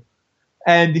Mumu,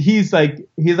 and he's like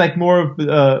more of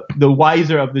the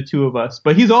wiser of the two of us,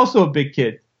 but he's also a big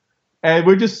kid. And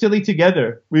we're just silly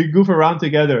together. We goof around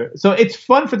together. So it's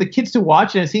fun for the kids to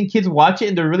watch, and I've seen kids watch it,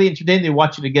 and they're really entertained. They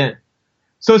watch it again.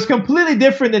 So it's completely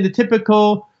different than the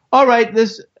typical, all right,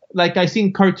 like I've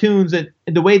seen cartoons, and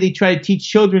the way they try to teach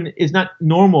children is not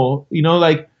normal.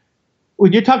 Like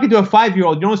when you're talking to a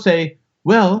 5-year-old, you don't say,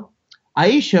 well,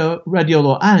 Aisha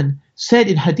radiallahu an said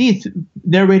in hadith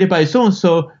narrated by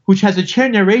so-and-so, which has a chair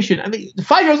narration. I mean, the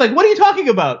 5-year-old's like, what are you talking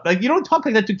about? Like, you don't talk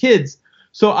like that to kids.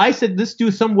 So I said, let's do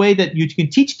some way that you can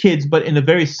teach kids, but in a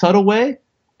very subtle way,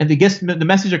 and they get the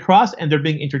message across, and they're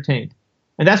being entertained.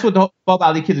 And that's what the Baba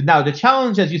Ali kids are. Now, the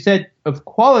challenge, as you said, of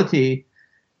quality,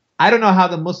 I don't know how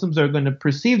the Muslims are going to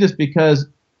perceive this, because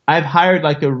I've hired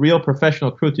like a real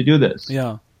professional crew to do this.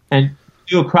 Yeah. And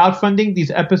do a crowdfunding,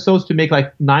 these episodes, to make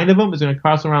like 9 of them is going to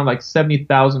cost around like $70,000.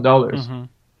 Mm-hmm.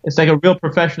 It's like a real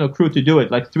professional crew to do it,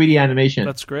 like 3D animation.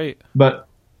 That's great. But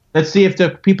let's see if the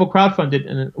people crowdfund it.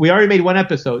 And we already made 1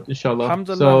 episode, inshallah.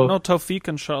 Alhamdulillah. So, no tawfiq,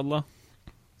 inshallah.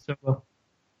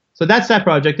 So that's that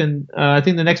project. And I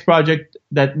think the next project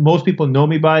that most people know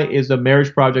me by is a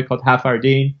marriage project called Half Our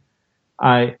Deen.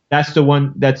 That's the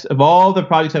one that's, of all the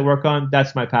projects I work on,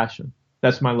 that's my passion.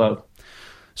 That's my love.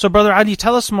 So, Brother Ali,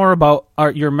 tell us more about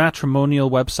your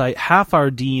matrimonial website, Half Our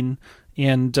Deen,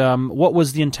 and what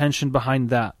was the intention behind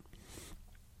that?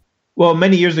 Well,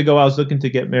 many years ago, I was looking to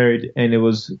get married, and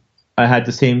I had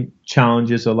the same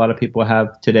challenges a lot of people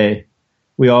have today.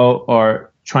 We all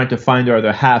are trying to find our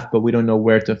other half, but we don't know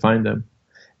where to find them.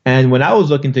 And when I was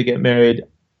looking to get married,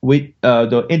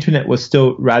 the internet was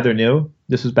still rather new.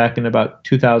 This was back in about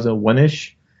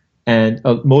 2001-ish, and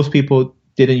most people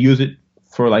didn't use it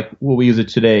for like what we use it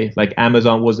today. Like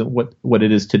Amazon wasn't what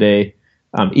it is today.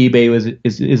 eBay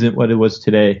isn't what it was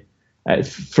today.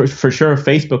 For sure,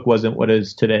 Facebook wasn't what it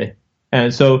is today.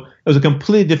 And so it was a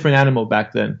completely different animal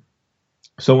back then.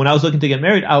 So when I was looking to get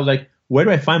married, I was like, where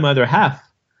do I find my other half?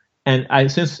 And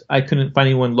since I couldn't find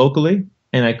anyone locally,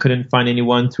 and I couldn't find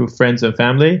anyone through friends and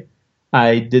family,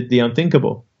 I did the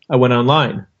unthinkable. I went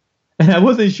online, and I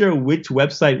wasn't sure which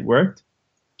website worked.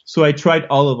 So I tried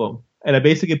all of them, and I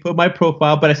basically put my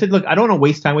profile, but I said, look, I don't want to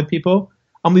waste time with people.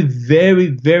 I'm going to be very,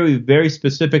 very, very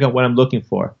specific on what I'm looking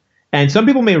for. And some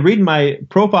people may read my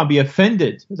profile and be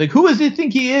offended. It's like, who does he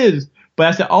think he is? But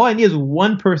I said, all I need is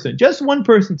one person, just one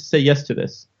person to say yes to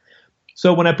this.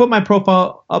 So when I put my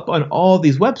profile up on all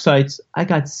these websites, I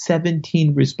got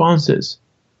 17 responses.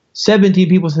 17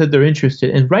 people said they're interested.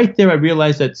 And right there, I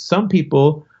realized that some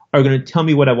people are going to tell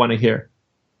me what I want to hear.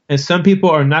 And some people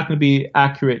are not going to be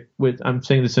accurate with, I'm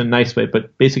saying this in a nice way,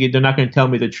 but basically they're not going to tell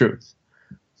me the truth.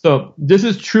 So this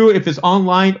is true if it's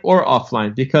online or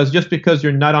offline, because just because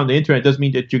you're not on the internet doesn't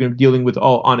mean that you're going to be dealing with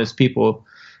all honest people.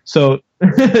 So,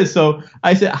 so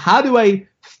I said, how do I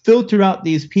filter out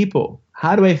these people?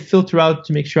 How do I filter out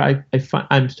to make sure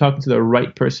I'm talking to the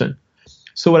right person?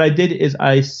 So what I did is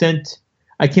I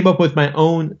came up with my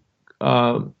own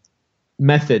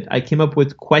method. I came up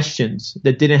with questions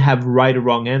that didn't have right or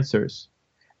wrong answers.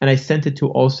 And I sent it to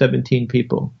all 17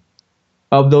 people.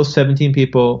 Of those 17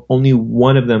 people, only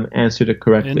one of them answered it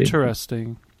correctly.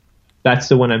 Interesting. That's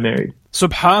the one I married.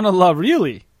 Subhanallah,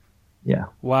 really? Yeah.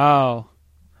 Wow.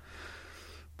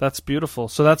 That's beautiful.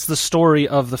 So that's the story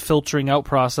of the filtering out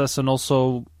process, and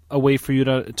also a way for you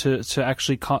to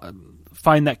actually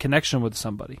find that connection with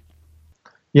somebody.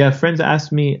 Yeah, friends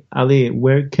ask me, Ali,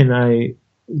 where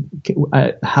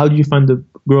how do you find the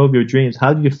girl of your dreams?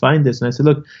 How do you find this? And I said,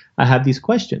 look, I have these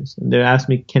questions. And they asked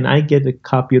me, can I get a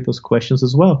copy of those questions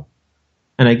as well?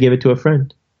 And I gave it to a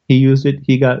friend. He used it.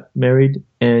 He got married,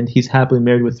 and he's happily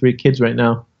married with 3 kids right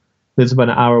now, lives about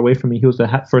an hour away from me. He was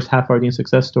the first Hafardine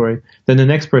success story. Then the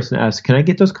next person asked, can I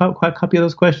get those copy of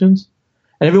those questions?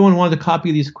 And everyone wanted to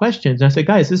copy these questions. And I said,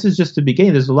 guys, this is just the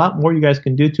beginning. There's a lot more you guys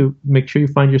can do to make sure you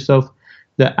find yourself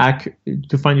an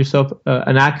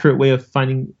accurate way of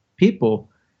finding people.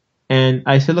 And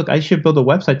I said, look, I should build a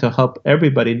website to help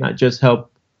everybody, not just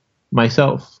help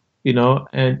myself,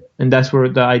 and that's where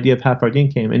the idea of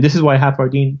Hafardine came. And this is why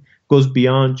Hafardine goes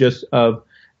beyond just of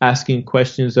asking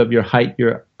questions of your height,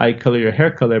 your eye color, your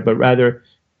hair color, but rather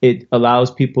it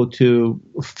allows people to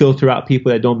filter out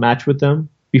people that don't match with them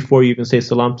before you even say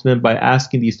salam to them by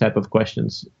asking these type of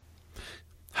questions.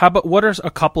 What are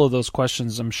a couple of those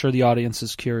questions? I'm sure the audience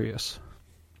is curious.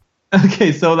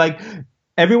 Okay, so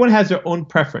everyone has their own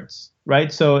preference,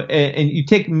 right? So, and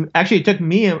it took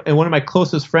me and one of my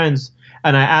closest friends,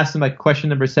 and I asked him question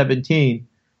number 17,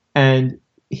 and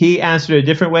he answered it a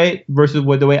different way versus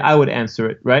the way I would answer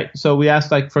it, right? So we asked,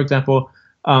 for example,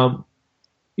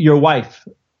 your wife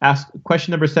asked,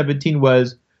 question number 17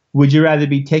 was, would you rather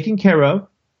be taken care of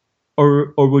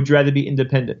or would you rather be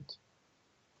independent?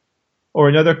 Or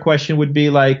another question would be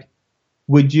are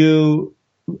you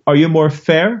more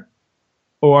fair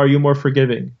or are you more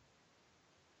forgiving?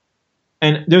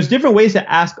 And there's different ways to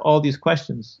ask all these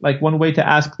questions. One way to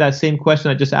ask that same question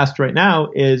I just asked right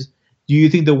now is, do you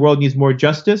think the world needs more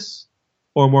justice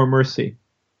or more mercy?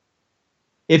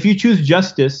 If you choose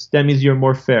justice, that means you're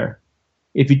more fair.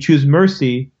 If you choose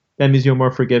mercy, that means you're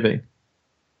more forgiving.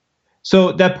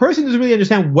 So that person doesn't really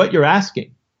understand what you're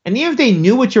asking. And even if they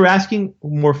knew what you're asking,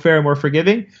 more fair, more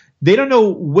forgiving, they don't know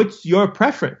what's your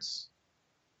preference.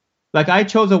 I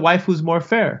chose a wife who's more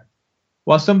fair,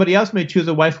 while somebody else may choose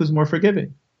a wife who's more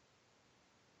forgiving.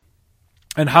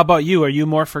 And how about you? Are you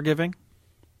more forgiving?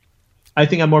 I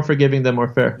think I'm more forgiving than more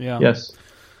fair. Yeah. Yes.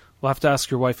 We'll have to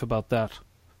ask your wife about that.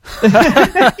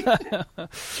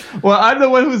 Well, I'm the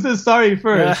one who says sorry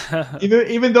first.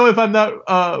 Even though if I'm not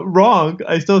wrong,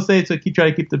 I still say to try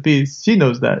to keep the peace. She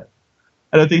knows that.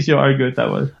 I don't think she'll argue with that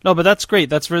one. No, but that's great.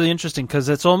 That's really interesting because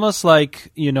it's almost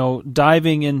like,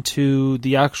 diving into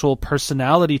the actual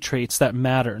personality traits that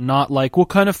matter, not what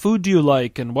kind of food do you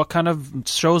like and what kind of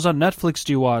shows on Netflix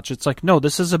do you watch? It's no,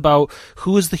 this is about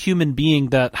who is the human being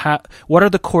what are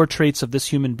the core traits of this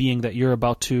human being that you're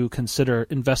about to consider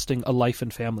investing a life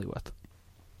and family with?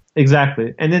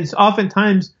 Exactly. And then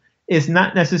oftentimes it's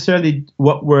not necessarily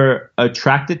what we're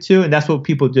attracted to, and that's what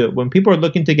people do. When people are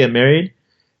looking to get married,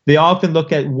 they often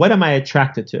look at what am I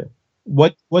attracted to?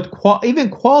 Even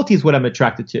quality is what I'm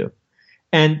attracted to.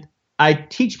 And I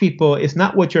teach people it's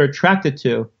not what you're attracted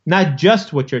to, not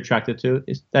just what you're attracted to,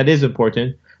 that is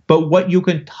important, but what you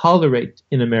can tolerate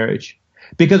in a marriage.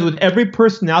 Because with every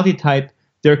personality type,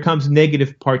 there comes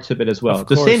negative parts of it as well.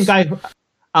 The same guy,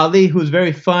 Ali, who's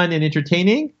very fun and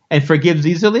entertaining and forgives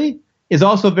easily, is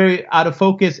also very out of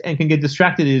focus and can get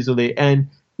distracted easily. And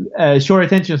short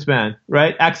attention span,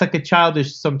 right? Acts like a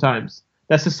childish sometimes.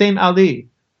 That's the same Ali,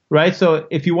 right? So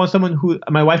if you want someone who,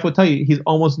 my wife will tell you, he's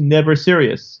almost never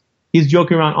serious. He's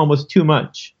joking around almost too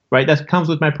much, right? That comes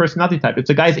with my personality type. If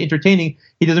the guy's entertaining,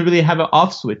 he doesn't really have an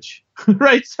off switch,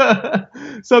 right? So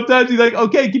sometimes he's like,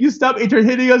 okay, can you stop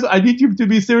entertaining us? I need you to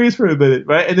be serious for a minute,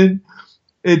 right? And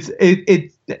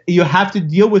then you have to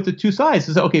deal with the two sides.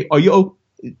 So, okay,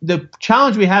 the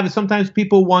challenge we have is sometimes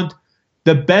people want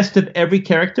the best of every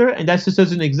character, and that just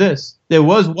doesn't exist. There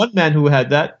was one man who had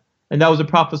that, and that was the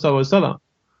Prophet ﷺ.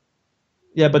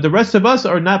 Yeah, but the rest of us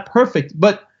are not perfect.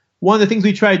 But one of the things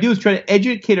we try to do is try to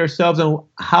educate ourselves on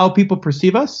how people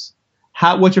perceive us,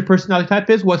 what your personality type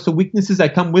is, what's the weaknesses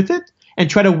that come with it, and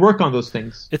try to work on those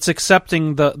things. It's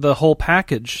accepting the whole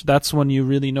package. That's when you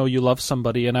really know you love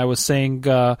somebody. And I was saying,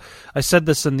 I said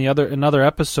this in another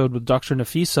episode with Dr.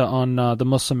 Nafisa on the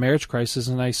Muslim marriage crisis,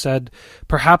 and I said,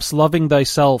 perhaps loving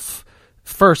thyself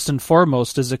first and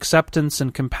foremost is acceptance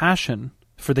and compassion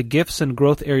for the gifts and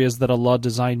growth areas that Allah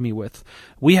designed me with.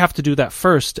 We have to do that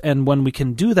first, and when we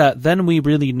can do that, then we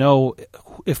really know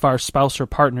if our spouse or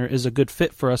partner is a good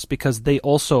fit for us because they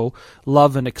also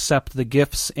love and accept the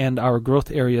gifts and our growth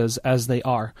areas as they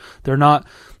are. They're not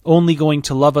only going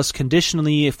to love us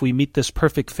conditionally if we meet this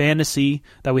perfect fantasy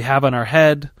that we have in our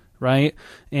head, right?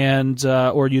 And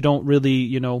or you don't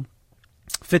really,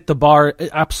 fit the bar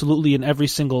absolutely in every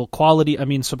single quality. I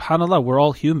mean, subhanAllah, we're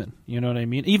all human. You know what I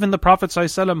mean? Even the Prophet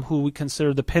ﷺ, who we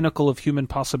consider the pinnacle of human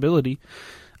possibility,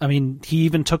 I mean, he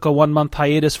even took a 1-month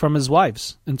hiatus from his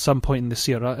wives in some point in the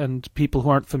seerah. And people who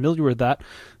aren't familiar with that,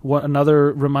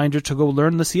 another reminder to go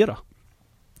learn the seerah.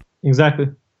 Exactly.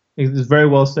 It's very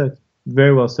well said.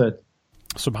 Very well said.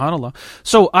 Subhanallah.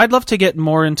 So I'd love to get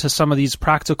more into some of these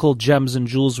practical gems and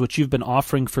jewels which you've been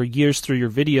offering for years through your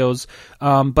videos.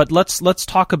 But let's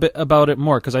talk a bit about it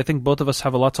more, because I think both of us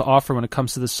have a lot to offer when it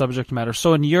comes to this subject matter.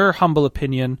 So in your humble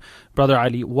opinion, Brother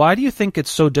Ali, why do you think it's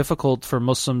so difficult for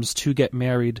Muslims to get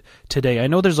married today? I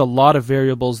know there's a lot of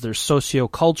variables. There's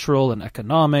socio-cultural and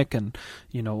economic, and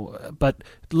but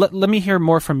let me hear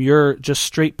more from your just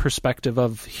straight perspective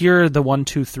of here are the 1,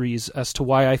 2, 3s as to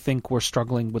why I think we're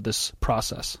struggling with this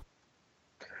process.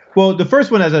 Well, the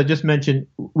first one, as I just mentioned,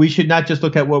 we should not just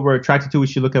look at what we're attracted to. We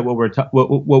should look at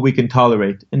what we can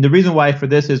tolerate. And the reason why for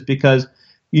this is because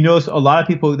a lot of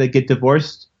people that get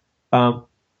divorced,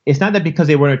 it's not that because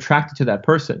they weren't attracted to that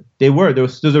person. They were.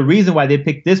 There's a reason why they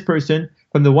picked this person.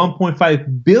 From the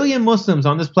 1.5 billion Muslims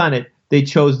on this planet, they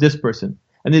chose this person.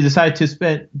 And they decided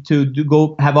to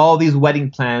go have all these wedding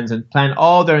plans and plan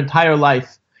all their entire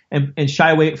life and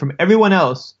shy away from everyone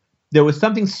else. There was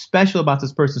something special about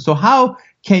this person. So how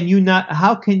can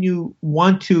you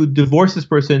want to divorce this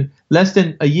person less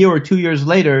than a year or 2 years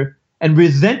later and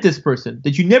resent this person,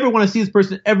 that you never want to see this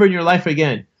person ever in your life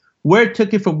again? Where it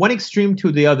took it from one extreme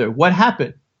to the other. What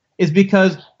happened is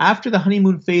because after the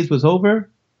honeymoon phase was over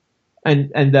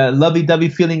and the lovey-dovey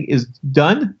feeling is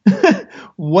done,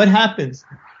 what happens?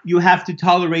 You have to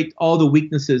tolerate all the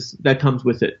weaknesses that comes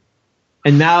with it.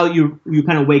 And now you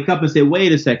kind of wake up and say,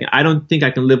 wait a second, I don't think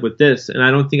I can live with this, and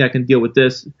I don't think I can deal with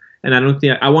this, and I don't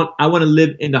think I want to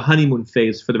live in the honeymoon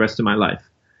phase for the rest of my life.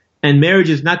 And marriage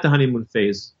is not the honeymoon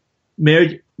phase.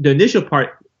 Marriage, the initial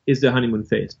part is the honeymoon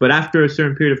phase, but after a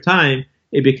certain period of time,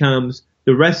 it becomes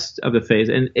the rest of the phase.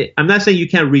 And I'm not saying you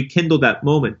can't rekindle that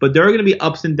moment, but there are going to be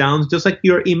ups and downs, just like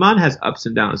your iman has ups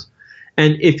and downs.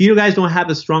 And if you guys don't have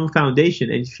a strong foundation,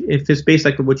 and if it's based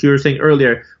like what you were saying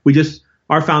earlier,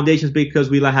 our foundation is because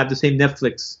we have the same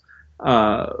Netflix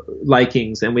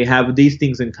likings, and we have these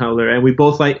things in color, and we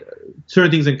both like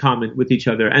certain things in common with each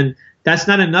other. And that's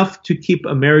not enough to keep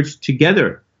a marriage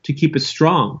together, to keep it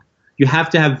strong. You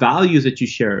have to have values that you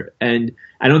share. And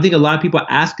I don't think a lot of people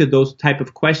ask those type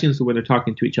of questions when they're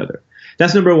talking to each other.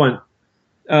 That's number one.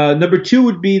 Number two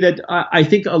would be that I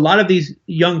think a lot of these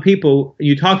young people,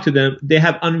 you talk to them, they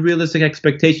have unrealistic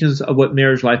expectations of what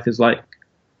marriage life is like.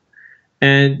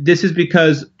 And this is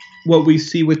because what we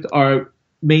see with our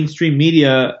mainstream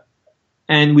media,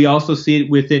 and we also see it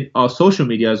within social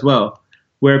media as well,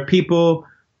 where people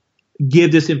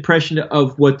give this impression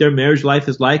of what their marriage life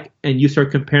is like, and you start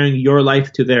comparing your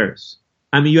life to theirs.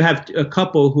 I mean, you have a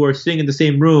couple who are sitting in the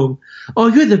same room. Oh,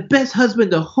 you're the best husband in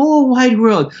the whole wide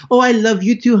world. Oh, I love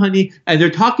you too, honey. And they're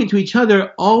talking to each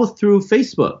other all through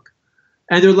Facebook.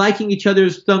 And they're liking each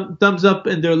other's thumbs up,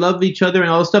 and they love each other and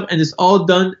all this stuff. And it's all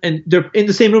done. And they're in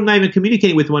the same room, not even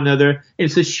communicating with one another.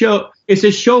 It's a show. It's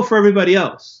a show for everybody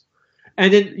else.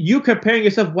 And then you comparing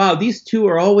yourself, wow, these two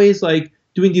are always like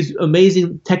doing these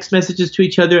amazing text messages to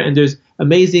each other, and there's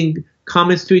amazing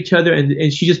comments to each other,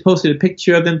 and she just posted a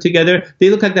picture of them together. They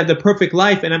look like they have the perfect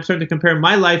life, and I'm starting to compare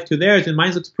my life to theirs, and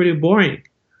mine looks pretty boring.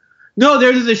 No,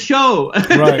 there's a show.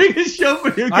 Right. There's a show for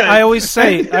you guys. I always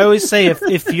say,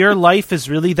 if your life is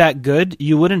really that good,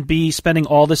 you wouldn't be spending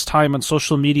all this time on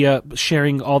social media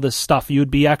sharing all this stuff. You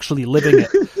would be actually living it.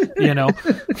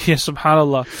 Yeah,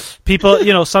 subhanAllah.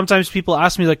 People, sometimes people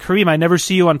ask me like, Kareem, I never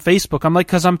see you on Facebook. I'm like,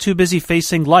 because I'm too busy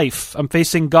facing life. I'm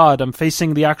facing God. I'm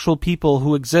facing the actual people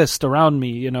who exist around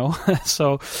me,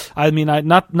 So, I mean, I'm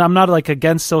not like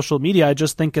against social media. I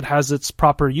just think it has its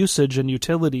proper usage and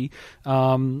utility,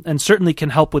 and certainly can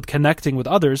help with connecting with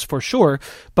others for sure.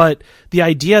 But the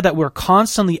idea that we're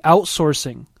constantly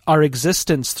outsourcing our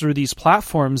existence through these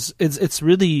platforms, it's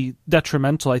really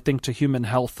detrimental, I think, to human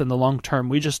health in the long term.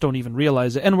 We just don't even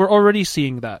realize it. And we're already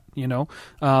seeing that, You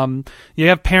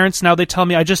have parents now, they tell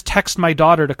me, I just text my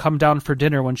daughter to come down for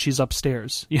dinner when she's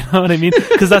upstairs. You know what I mean?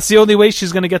 Because that's the only way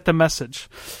she's going to get the message.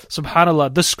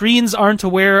 SubhanAllah. The screens aren't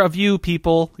aware of you,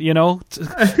 people,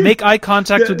 Make eye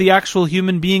contact with the actual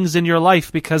human beings in your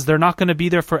life, because they're not going to be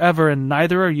there forever, and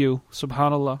neither are you.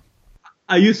 SubhanAllah.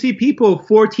 You see people,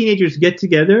 4 teenagers get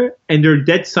together and they're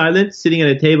dead silent sitting at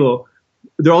a table.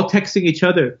 They're all texting each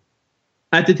other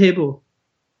at the table.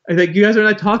 And like, you guys are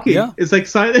not talking. Yeah. It's like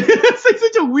silent. It's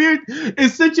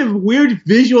such a weird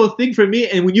visual thing for me.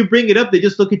 And when you bring it up, they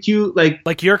just look at you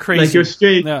like you're crazy. Like you're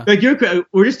strange. Yeah. Like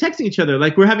we're just texting each other.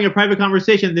 Like we're having a private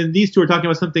conversation. And then these two are talking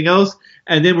about something else.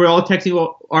 And then we're all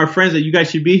texting our friends that you guys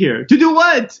should be here. To do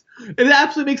what? It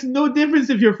absolutely makes no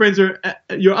difference if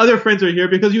your other friends are here,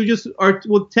 because you just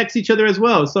will text each other as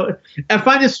well. So I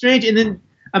find it strange. And then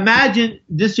imagine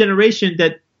this generation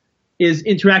that is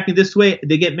interacting this way,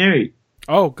 they get married.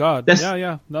 Oh God.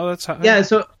 No, that's how. Yeah.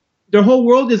 So their whole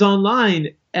world is online,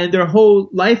 and their whole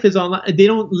life is online. They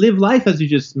don't live life as you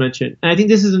just mentioned. And I think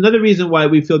this is another reason why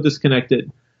we feel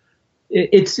disconnected.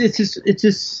 It's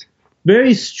just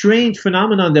very strange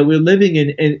phenomenon that we're living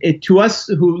in. And to us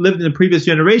who lived in the previous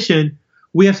generation,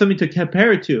 we have something to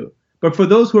compare it to. But for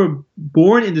those who are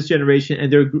born in this generation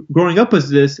and they're growing up as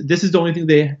this is the only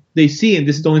thing they see, and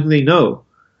this is the only thing they know.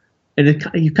 And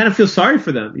you kind of feel sorry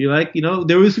for them. You're like,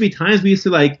 there used to be times we used to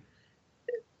like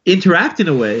interact in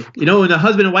a way. When a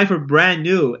husband and wife were brand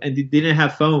new and they didn't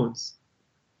have phones,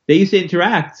 they used to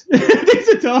interact. They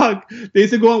used to talk. They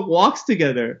used to go on walks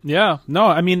together. Yeah, no,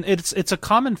 I mean, it's a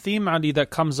common theme, Andy, that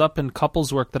comes up in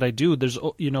couples work that I do. There's,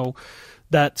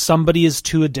 that somebody is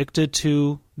too addicted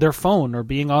to their phone or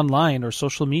being online or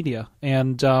social media,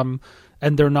 and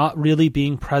they're not really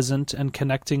being present and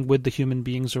connecting with the human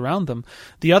beings around them.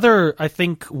 The other, I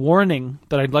think, warning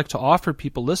that I'd like to offer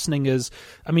people listening is,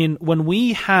 I mean, when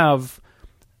we have,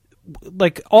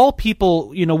 like, all people,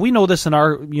 we know this in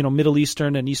our, Middle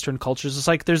Eastern and Eastern cultures. It's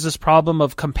like there's this problem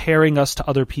of comparing us to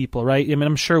other people, right? I mean,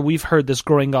 I'm sure we've heard this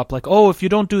growing up, like, oh, if you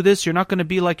don't do this, you're not going to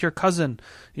be like your cousin,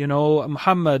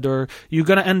 Muhammad, or you're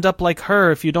going to end up like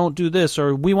her if you don't do this,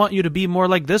 or we want you to be more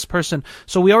like this person.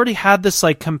 So we already had this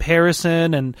like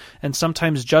comparison and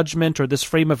sometimes judgment, or this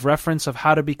frame of reference of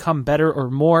how to become better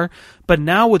or more. But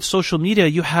now with social media,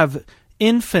 you have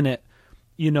infinite,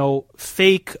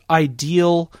 fake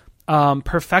ideal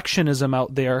perfectionism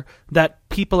out there that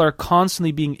people are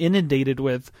constantly being inundated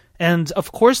with. And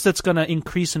of course that's going to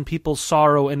increase in people's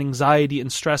sorrow and anxiety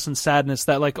and stress and sadness,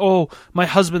 that like, oh, my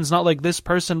husband's not like this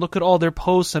person, look at all their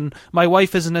posts, and my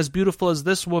wife isn't as beautiful as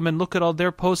this woman, look at all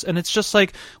their posts. And it's just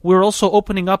like we're also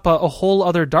opening up a whole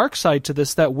other dark side to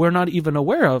this that we're not even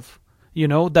aware of.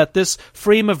 That this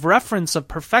frame of reference of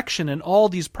perfection and all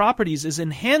these properties is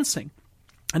enhancing.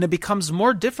 And it becomes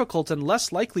more difficult and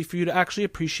less likely for you to actually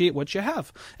appreciate what you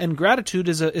have. And gratitude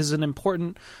is an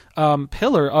important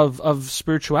pillar of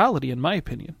spirituality, in my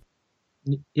opinion.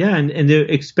 Yeah, and they're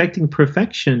expecting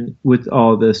perfection with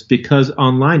all this, because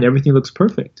online everything looks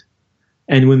perfect.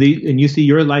 And when you see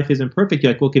your life isn't perfect,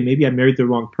 you're like, okay, maybe I married the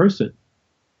wrong person.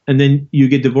 And then you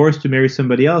get divorced to marry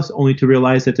somebody else, only to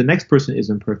realize that the next person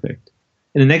isn't perfect.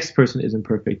 And the next person isn't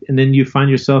perfect. And then you find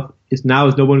yourself,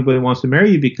 nobody wants to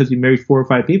marry you because you married 4 or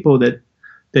 5 people that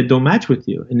don't match with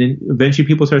you. And then eventually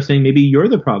people start saying maybe you're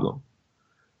the problem.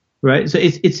 Right? So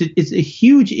it's a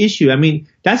huge issue. I mean,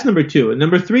 that's number 2. And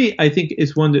number 3, I think,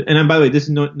 is one that, and by the way, this is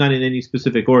not in any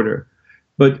specific order,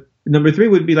 but number 3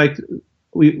 would be like,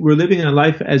 we're living in a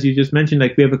life, as you just mentioned,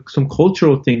 like we have some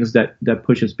cultural things that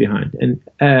push us behind. And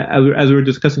as we were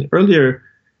discussing earlier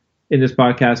in this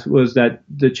podcast, was that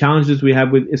the challenges we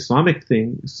have with Islamic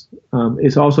things,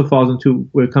 it also falls into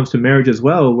where it comes to marriage as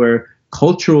well, where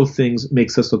cultural things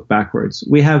makes us look backwards.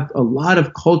 We have a lot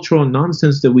of cultural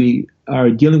nonsense that we are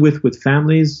dealing with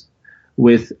families,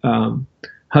 with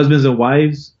husbands and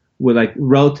wives, with like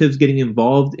relatives getting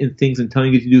involved in things and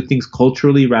telling you to do things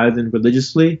culturally rather than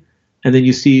religiously. And then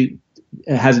you see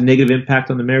it has a negative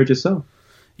impact on the marriage itself.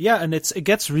 Yeah, and it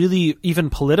gets really even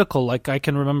political. Like I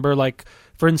can remember, like,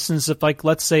 for instance, if like,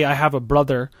 let's say I have a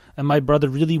brother and my brother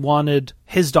really wanted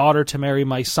his daughter to marry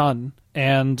my son,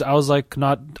 and I was like,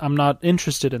 I'm not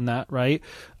interested in that, right?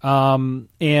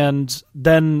 And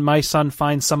then my son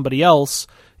finds somebody else,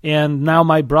 and now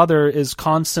my brother is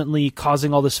constantly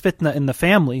causing all this fitna in the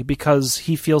family because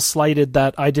he feels slighted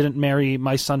that I didn't marry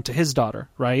my son to his daughter,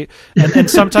 right? And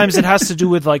sometimes it has to do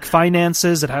with like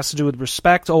finances. It has to do with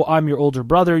respect. Oh, I'm your older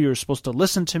brother. You're supposed to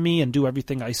listen to me and do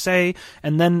everything I say.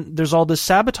 And then there's all this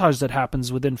sabotage that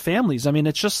happens within families. I mean,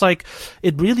 it's just like,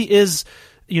 it really is,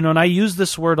 and I use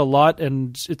this word a lot,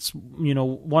 and it's,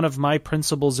 one of my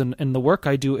principles in the work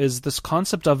I do is this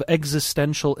concept of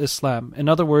existential Islam. In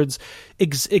other words,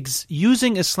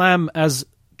 using Islam as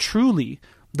truly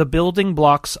the building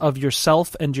blocks of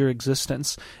yourself and your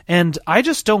existence. And I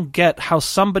just don't get how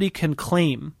somebody can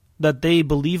claim that they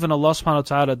believe in Allah subhanahu wa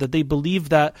ta'ala, that they believe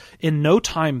that in no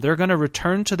time they're going to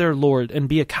return to their Lord and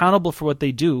be accountable for what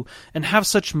they do, and have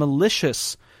such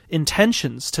malicious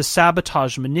intentions to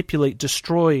sabotage, manipulate,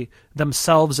 destroy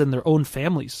themselves and their own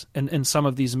families in some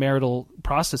of these marital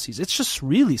processes. It's just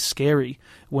really scary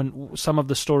when some of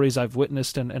the stories I've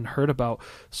witnessed and heard about.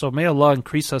 So may Allah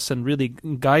increase us and really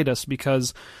guide us,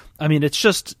 because, I mean, it's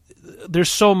just, there's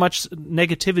so much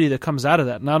negativity that comes out of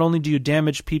that. Not only do you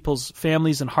damage people's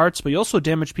families and hearts, but you also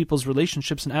damage people's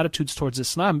relationships and attitudes towards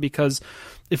Islam, because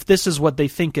if this is what they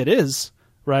think it is,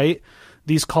 right,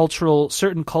 these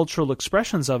certain cultural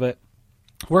expressions of it,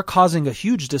 we're causing a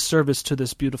huge disservice to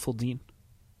this beautiful deen.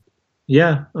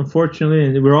 Yeah, unfortunately,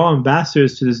 and we're all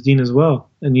ambassadors to this deen as well.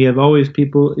 And you have always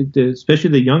people, especially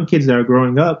the young kids that are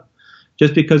growing up,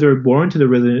 just because they're born to the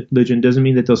religion doesn't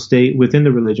mean that they'll stay within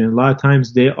the religion. A lot of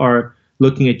times they are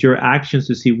looking at your actions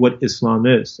to see what Islam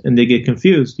is, and they get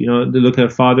confused. They look at a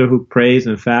father who prays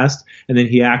and fasts, and then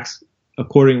he acts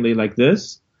accordingly like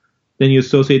this. Then you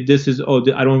associate this is,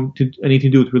 I don't have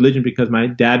anything to do with religion because my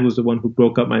dad was the one who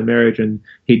broke up my marriage and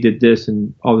he did this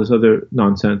and all this other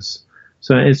nonsense.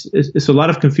 So it's a lot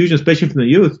of confusion, especially from the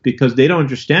youth, because they don't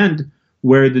understand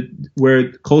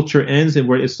where culture ends and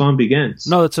where Islam begins.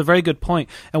 No, that's a very good point.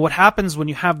 And what happens when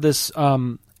you have this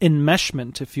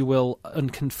enmeshment, if you will,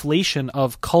 and conflation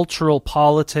of cultural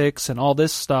politics and all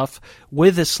this stuff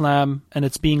with Islam, and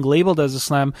it's being labeled as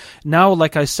Islam. Now,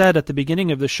 like I said at the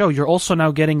beginning of the show, you're also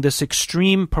now getting this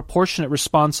extreme proportionate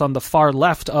response on the far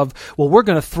left of, well, we're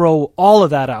going to throw all of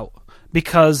that out,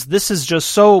 because this is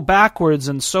just so backwards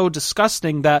and so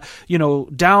disgusting that,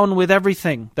 down with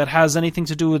everything that has anything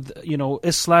to do with,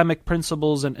 Islamic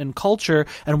principles and culture,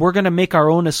 and we're going to make our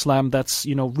own Islam that's,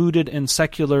 rooted in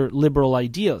secular liberal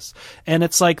ideas. And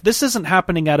it's like, this isn't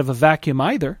happening out of a vacuum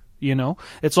either.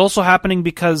 It's also happening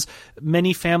because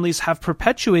many families have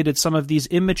perpetuated some of these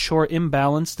immature,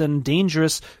 imbalanced, and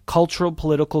dangerous cultural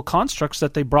political constructs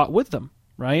that they brought with them.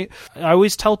 Right? I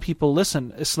always tell people,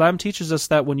 listen, Islam teaches us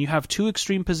that when you have two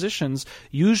extreme positions,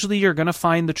 usually you're going to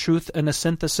find the truth and a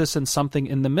synthesis and something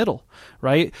in the middle,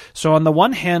 right? So on the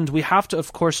one hand, we have to,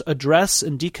 of course, address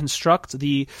and deconstruct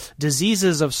the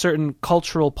diseases of certain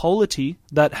cultural polity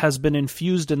that has been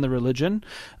infused in the religion.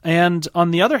 And on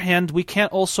the other hand, we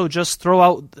can't also just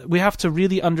we have to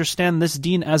really understand this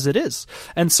deen as it is.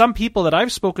 And some people that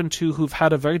I've spoken to who've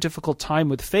had a very difficult time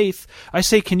with faith, I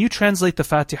say, can you translate the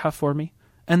Fatiha for me?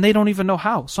 And they don't even know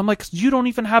how. So I'm like, you don't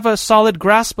even have a solid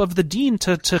grasp of the deen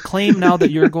to claim now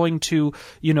that you're going to,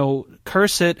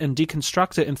 curse it and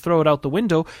deconstruct it and throw it out the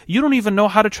window. You don't even know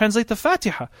how to translate the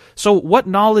Fatiha. So what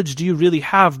knowledge do you really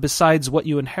have besides what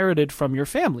you inherited from your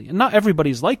family? And not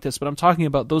everybody's like this, but I'm talking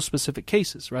about those specific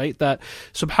cases, right? That,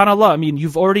 subhanAllah, I mean,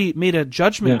 you've already made a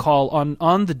judgment call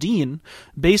on the deen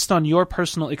based on your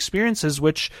personal experiences,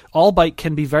 which albeit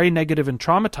can be very negative and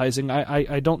traumatizing.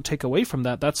 I don't take away from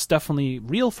that. That's definitely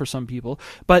real for some people.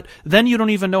 But then you don't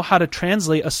even know how to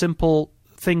translate a simple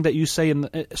thing that you say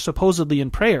supposedly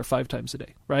in prayer 5 times a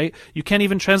day, right? You can't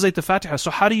even translate the Fatiha. So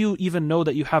how do you even know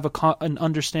that you have an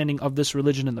understanding of this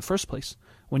religion in the first place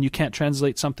when you can't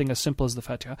translate something as simple as the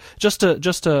Fatiha? Just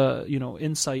a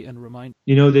insight and reminder.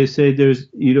 They say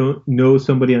you don't know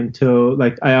somebody until,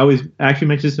 like, I always actually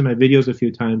mention this in my videos a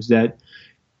few times, that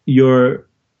you're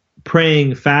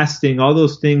praying, fasting, all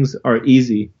those things are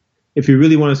easy. If you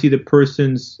really want to see the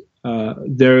person's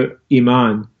their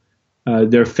iman,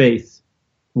 their faith,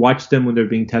 watch them when they're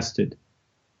being tested.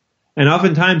 And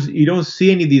oftentimes you don't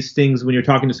see any of these things when you're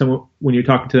talking to someone, when you're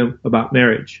talking to them about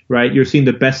marriage, right? You're seeing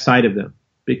the best side of them,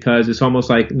 because it's almost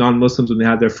like non-Muslims when they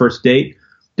have their first date.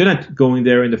 They're not going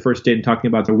there in the first date and talking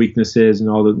about their weaknesses and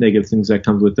all the negative things that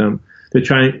comes with them. They're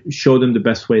trying to show them the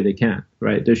best way they can,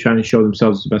 right? They're trying to show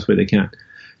themselves the best way they can.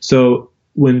 So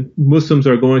when Muslims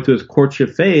are going through this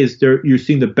courtship phase, you're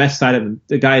seeing the best side of them.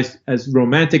 The guy's as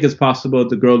romantic as possible.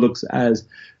 The girl looks as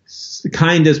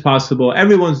kind as possible.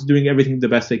 Everyone's doing everything the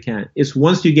best they can. It's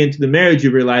once you get into the marriage,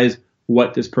 you realize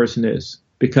what this person is,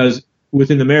 because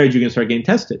within the marriage, you're going to start getting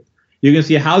tested. You're going to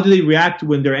see how do they react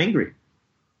when they're angry.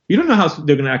 You don't know how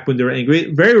they're going to act when they're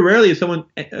angry. Very rarely is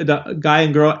the guy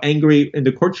and girl angry in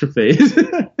the courtship phase.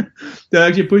 They'll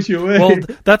actually push you away. Well,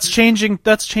 that's changing.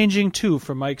 That's changing too,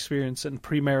 from my experience in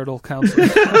premarital counseling.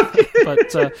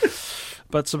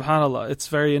 But subhanAllah, it's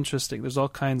very interesting. There's all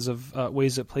kinds of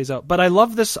ways it plays out. But I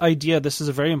love this idea. This is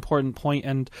a very important point,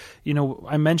 and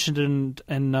I mentioned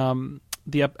in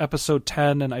the episode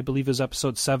 10, and I believe is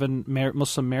episode 7,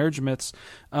 Muslim marriage myths.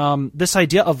 This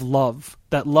idea of love.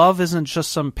 That love isn't just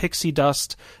some pixie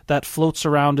dust that floats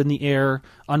around in the air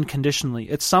unconditionally.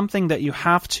 It's something that you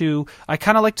have to, I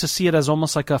kind of like to see it as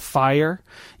almost like a fire.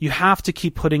 You have to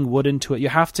keep putting wood into it. You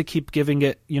have to keep giving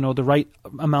it, the right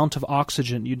amount of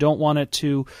oxygen. You don't want it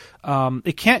to,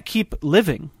 it can't keep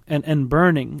living and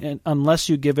burning unless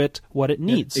you give it what it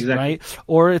needs, exactly. Right?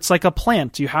 Or it's like a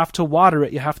plant. You have to water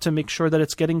it. You have to make sure that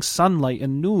it's getting sunlight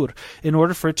and nur in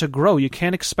order for it to grow. You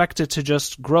can't expect it to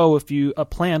just grow if you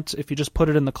just put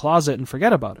it in the closet and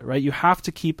forget about it, right? You have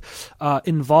to keep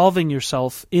involving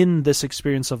yourself in this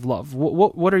experience of love.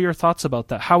 What are your thoughts about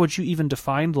that? How would you even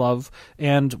define love?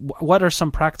 And what are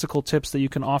some practical tips that you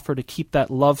can offer to keep that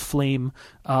love flame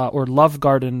or love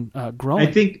garden growing?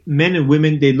 I think men and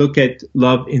women, they look at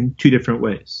love in 2 different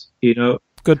ways.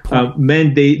 Good point.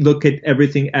 Men, they look at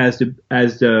everything as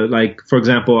the like, for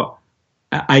example,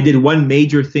 I did one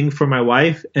major thing for my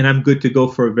wife and I'm good to go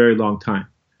for a very long time.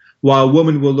 while a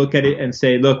woman will look at it and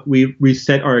say, look, we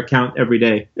reset our account every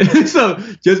day. So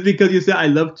just because you said I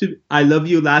love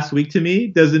you last week to me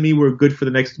doesn't mean we're good for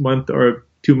the next month or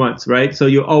 2 months, right? So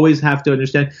you always have to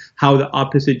understand how the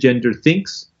opposite gender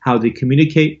thinks, how they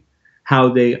communicate, how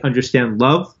they understand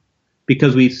love,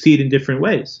 because we see it in different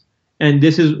ways. And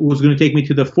this was going to take me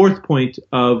to the fourth point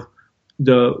of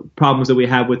the problems that we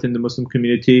have within the Muslim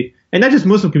community, and not just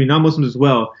Muslim community, non-Muslims as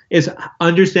well, is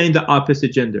understanding the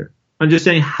opposite gender.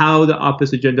 Understanding how the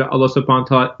opposite gender, Allah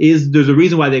subhanahu wa ta'ala, there's a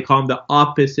reason why they call them the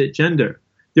opposite gender.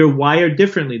 They're wired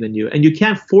differently than you, and you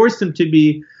can't force them to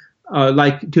be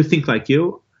to think like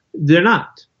you. They're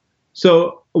not.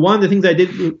 So one of the things I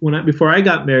did before I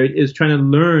got married is trying to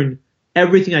learn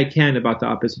everything I can about the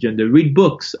opposite gender. Read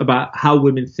books about how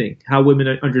women think, how women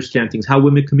understand things, how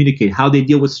women communicate, how they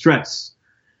deal with stress.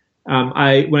 When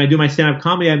I do my stand-up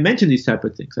comedy, I mention these type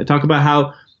of things. I talk about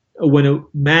how when a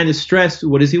man is stressed,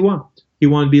 what does he want? He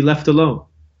wants to be left alone.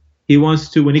 He wants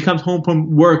to, when he comes home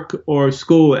from work or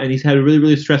school and he's had a really,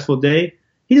 really stressful day,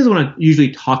 he doesn't want to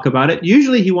usually talk about it.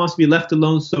 Usually he wants to be left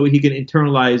alone so he can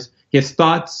internalize his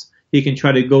thoughts. He can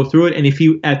try to go through it. And if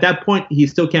at that point he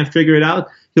still can't figure it out,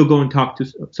 he'll go and talk to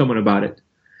someone about it.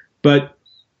 But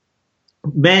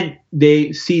men,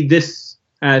 they see this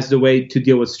as the way to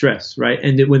deal with stress, right?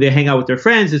 And when they hang out with their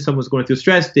friends and someone's going through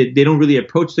stress, they don't really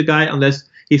approach the guy unless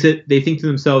they think to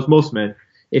themselves, most men,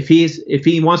 if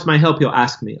he wants my help, he'll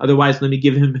ask me. Otherwise, let me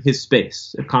give him his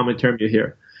space, a common term you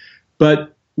hear.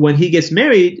 But when he gets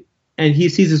married and he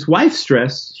sees his wife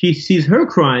stressed, he sees her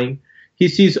crying, he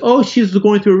sees, oh, she's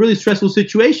going through a really stressful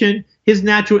situation. His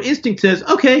natural instinct says,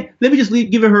 okay, let me just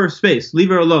give her space, leave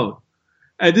her alone.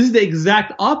 This is the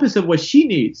exact opposite of what she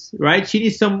needs, right? She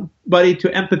needs somebody to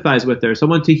empathize with her,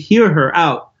 someone to hear her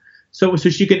out, so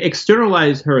she can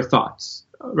externalize her thoughts,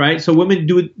 right? So women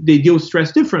they deal with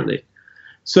stress differently.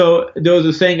 So there was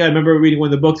a saying I remember reading one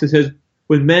of the books that says,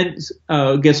 when men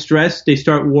get stressed, they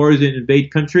start wars and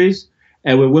invade countries,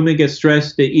 and when women get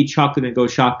stressed, they eat chocolate and go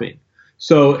shopping.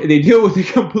 So they deal with it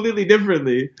completely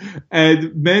differently,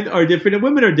 and men are different and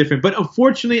women are different. But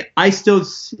unfortunately,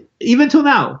 even till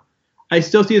now, I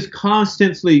still see us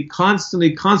constantly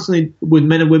with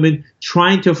men and women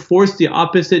trying to force the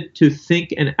opposite to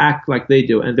think and act like they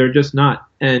do, and they're just not.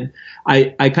 And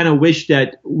I kind of wish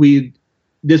that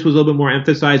this was a little bit more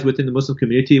emphasized within the Muslim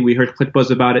community. We heard khutbahs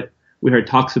about it. We heard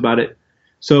talks about it.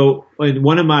 So in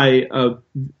one of my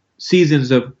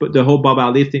seasons of the whole Baba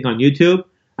Ali thing on YouTube,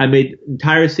 I made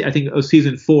I think it was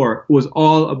season 4, was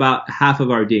all about half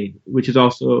of our deen, which is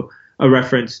also a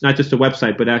reference, not just a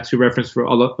website, but actually a reference for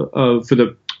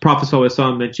the Prophet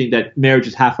ﷺ mentioning that marriage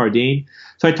is half our deen.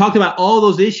 So I talked about all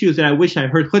those issues that I wish I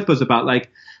heard khutbahs about, like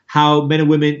how men and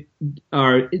women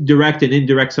are direct and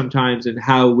indirect sometimes, and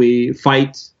how we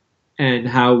fight and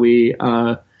how we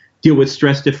deal with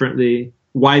stress differently,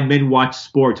 why men watch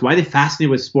sports, why they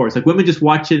fascinated with sports. Like women just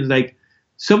watch it, like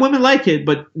some women like it,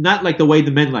 but not like the way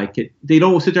the men like it. They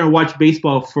don't sit there and watch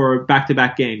baseball for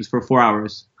back-to-back games for 4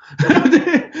 hours.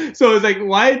 So it's like,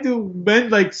 why do men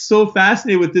like so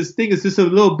fascinated with this thing? It's just a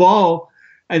little ball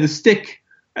and a stick,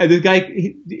 and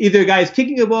either a guy is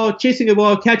kicking a ball, chasing a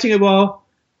ball, catching a ball,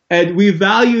 and we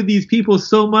value these people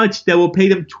so much that we'll pay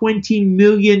them $20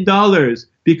 million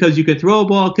because you can throw a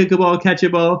ball, kick a ball, catch a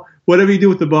ball, whatever you do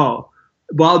with the ball.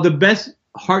 While the best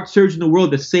heart surgeon in the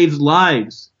world that saves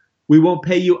lives, we won't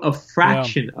pay you a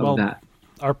fraction of that.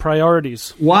 Our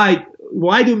priorities. Why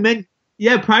do men?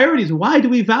 Yeah, priorities. Why do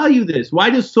we value this? Why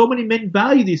do so many men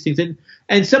value these things?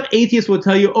 And some atheists will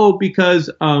tell you, oh, because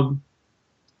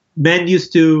men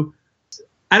used to.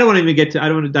 I don't want to even get to. I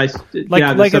don't want to dice.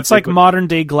 Like it's like modern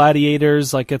day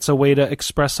gladiators. Like it's a way to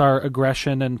express our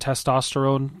aggression and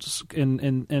testosterone.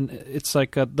 And it's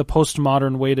like the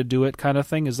postmodern way to do it, kind of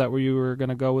thing. Is that where you were going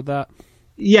to go with that?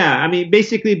 Yeah, I mean,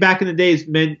 basically, back in the days,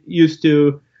 men used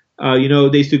to, they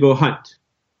used to go hunt.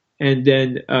 And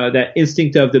then that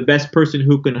instinct of the best person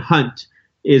who can hunt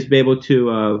is be able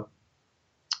to,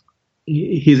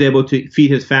 he's able to feed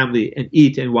his family and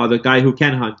eat. And while the guy who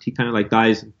can hunt, he kind of like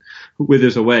dies and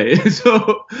withers away.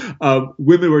 So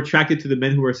women were attracted to the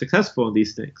men who were successful in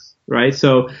these things, right?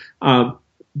 So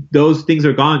those things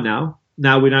are gone now.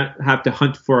 Now we don't have to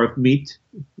hunt for meat.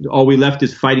 All we left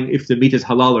is fighting if the meat is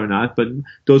halal or not. But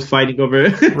those fighting over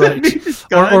right,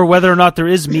 or whether or not there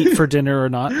is meat for dinner or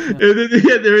not.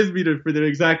 Yeah, there is meat for dinner,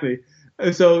 exactly.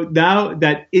 So now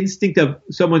that instinct of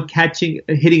someone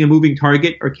hitting a moving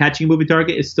target or catching a moving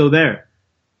target is still there.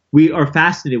 We are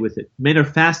fascinated with it. Men are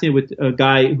fascinated with a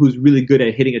guy who's really good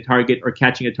at hitting a target or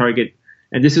catching a target.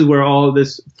 And this is where all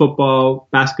this football,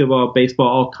 basketball, baseball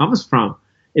all comes from.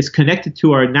 It's connected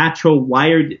to our natural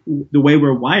the way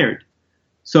we're wired.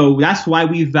 So that's why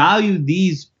we value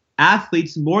these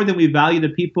athletes more than we value the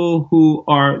people who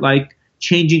are like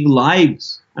changing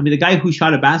lives. I mean, the guy who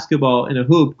shot a basketball in a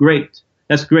hoop, great.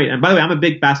 That's great. And by the way, I'm a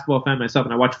big basketball fan myself,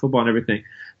 and I watch football and everything.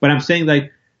 But I'm saying,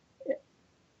 like,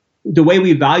 the way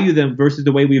we value them versus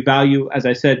the way we value, as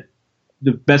I said,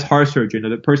 the best heart surgeon or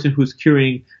the person who's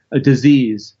curing a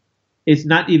disease, it's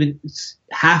not even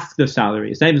half the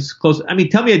salary. It's not even close. I mean,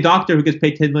 tell me a doctor who gets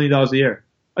paid $10 million a year.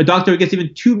 A doctor who gets even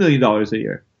 $2 million a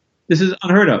year. This is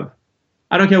unheard of.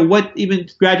 I don't care what, even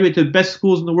graduate to the best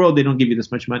schools in the world, they don't give you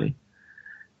this much money.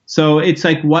 So it's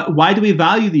like, why do we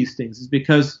value these things? It's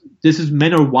because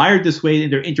men are wired this way,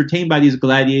 and they're entertained by these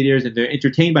gladiators, and they're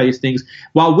entertained by these things,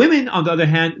 while women, on the other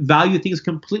hand, value things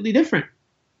completely different.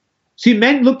 See,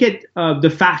 men look at the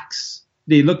facts.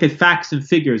 They look at facts and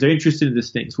figures. They're interested in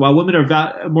these things, while women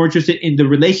are more interested in the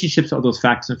relationships of those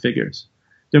facts and figures.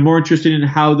 They're more interested in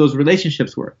how those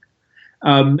relationships work.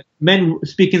 Men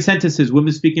speak in sentences,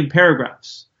 women speak in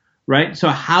paragraphs. Right? So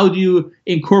how do you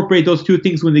incorporate those two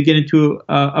things when they get into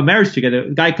a marriage together? A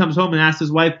guy comes home and asks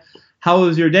his wife, how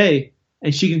was your day?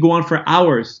 And she can go on for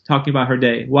hours talking about her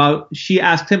day, while she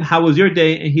asks him, how was your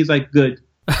day? And he's like, good.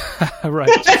 Right.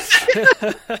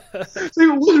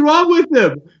 So what's wrong with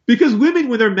them? Because women,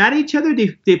 when they're mad at each other,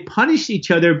 they punish each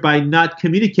other by not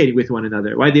communicating with one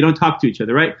another, right? They don't talk to each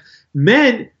other, right?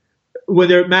 Men, when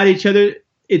they're mad at each other,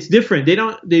 it's different.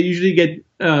 They usually get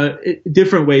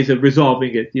different ways of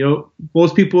resolving it. You know,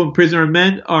 most people in prison are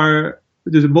men.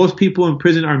 Most people in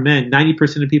prison are men.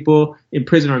 90% of people in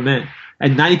prison are men,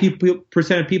 and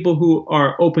 90% of people who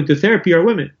are open to therapy are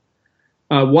women.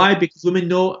 Why? Because women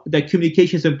know that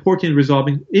communication is important in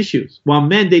resolving issues, while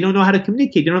men, they don't know how to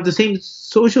communicate. They don't have the same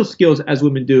social skills as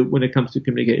women do when it comes to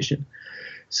communication.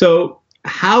 So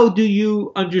how do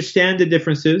you understand the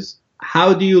differences?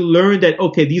 How do you learn that,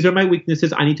 okay, these are my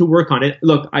weaknesses, I need to work on it.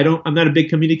 Look, I'm not a big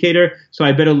communicator, so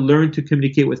I better learn to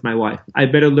communicate with my wife. I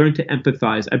better learn to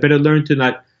empathize. I better learn to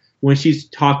not, when she's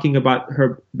talking about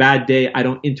her bad day, I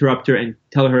don't interrupt her and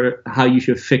tell her how you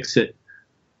should fix it.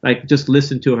 Like, just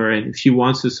listen to her, and if she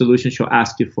wants a solution, she'll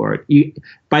ask you for it.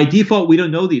 By default, we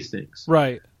don't know these things.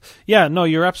 Right. Yeah, no,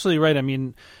 you're absolutely right. I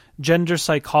mean, gender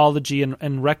psychology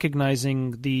and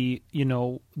recognizing the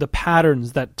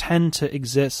patterns that tend to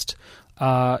exist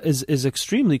is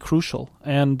extremely crucial.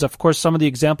 And of course, some of the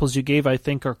examples you gave, I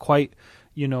think, are quite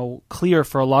clear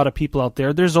for a lot of people out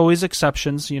there. There's always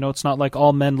exceptions. It's not like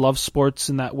all men love sports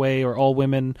in that way, or all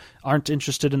women aren't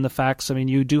interested in the facts. I mean,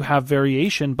 you do have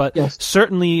variation, but yes,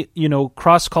 certainly,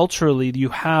 cross-culturally, you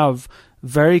have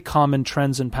very common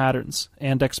trends and patterns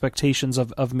and expectations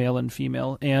of male and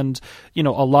female. And, a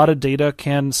lot of data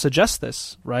can suggest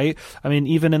this, right? I mean,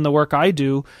 even in the work I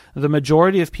do, the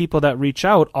majority of people that reach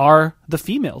out are the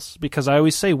females, because I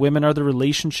always say women are the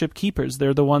relationship keepers.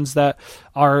 They're the ones that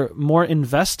are more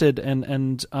invested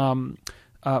and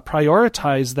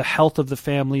prioritize the health of the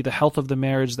family, the health of the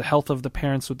marriage, the health of the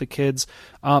parents with the kids.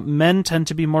 Men tend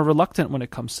to be more reluctant when it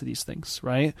comes to these things,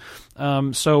 right?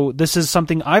 So this is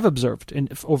something I've observed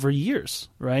over years,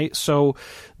 right? So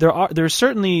there's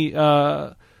certainly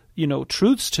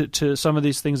truths to some of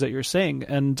these things that you're saying,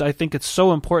 and I think it's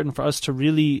so important for us to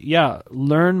really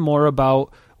learn more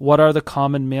about what are the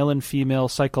common male and female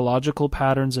psychological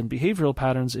patterns and behavioral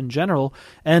patterns in general.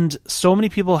 And so many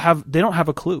people they don't have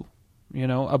a clue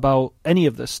about any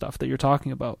of this stuff that you're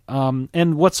talking about.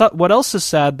 And what else is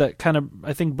sad that kind of,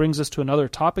 I think, brings us to another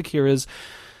topic here is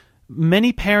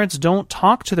many parents don't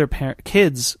talk to their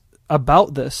kids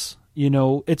about this.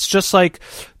 It's just like,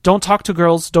 don't talk to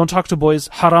girls, don't talk to boys,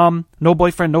 haram, no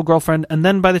boyfriend, no girlfriend. And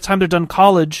then by the time they're done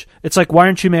college, it's like, why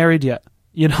aren't you married yet?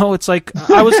 It's like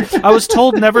I was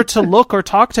told never to look or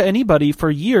talk to anybody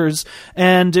for years,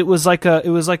 and it was like a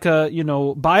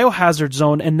biohazard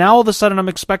zone, and now all of a sudden I'm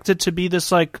expected to be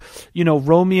this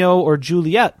Romeo or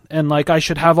Juliet, and like I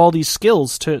should have all these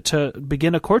skills to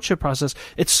begin a courtship process.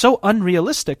 It's so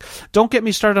unrealistic. Don't get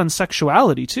me started on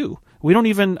sexuality too.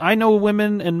 I know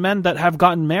women and men that have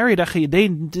gotten married, they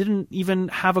didn't even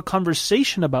have a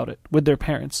conversation about it with their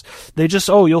parents. They just,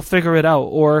 you'll figure it out.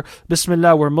 Or,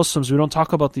 Bismillah, we're Muslims, we don't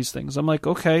talk about these things. I'm like,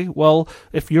 okay, well,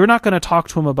 if you're not going to talk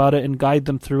to them about it and guide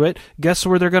them through it, guess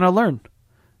where they're going to learn?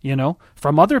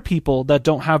 From other people that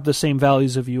don't have the same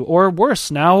values of you. Or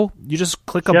worse, now you just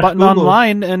click a button Google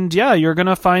online and you're going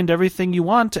to find everything you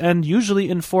want, and usually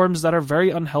in forms that are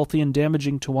very unhealthy and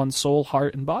damaging to one's soul,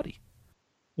 heart, and body.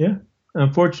 Yeah.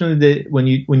 Unfortunately, when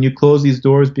you close these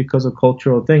doors because of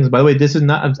cultural things. By the way, this is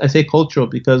not. I say cultural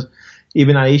because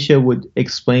even Aisha would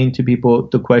explain to people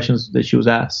the questions that she was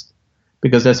asked,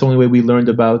 because that's the only way we learned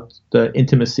about the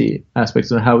intimacy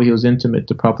aspects and how he was intimate.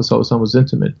 The Prophet ﷺ was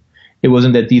intimate, It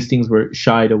wasn't that these things were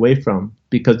shied away from,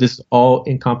 because this all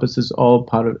encompasses all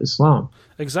part of Islam.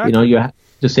 Exactly.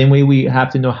 The same way we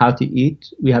have to know how to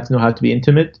eat, we have to know how to be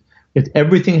intimate. If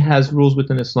everything has rules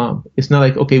within Islam, it's not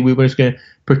like, okay, we're just going to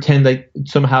pretend like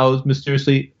somehow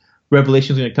mysteriously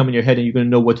revelation is going to come in your head and you're going to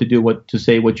know what to do, what to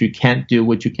say, what you can't do,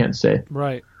 what you can't say.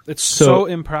 Right. It's so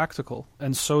impractical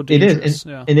and so It is. dangerous.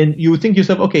 And then you would think to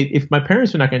yourself, okay, if my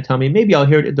parents are not going to tell me, maybe I'll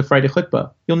hear it at the Friday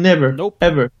khutbah. You'll never,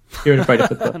 ever hear it in the Friday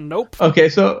khutbah. Nope. Okay,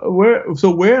 so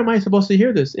where am I supposed to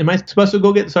hear this? Am I supposed to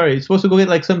go get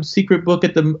like some secret book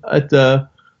at the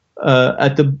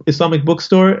Islamic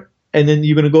bookstore? And then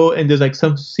you're going to go and there's like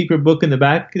some secret book in the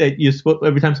back that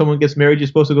every time someone gets married, you're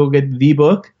supposed to go get the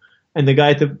book. And the guy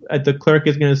at the clerk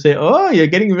is going to say, "Oh, you're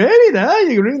getting married, huh?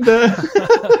 You're reading the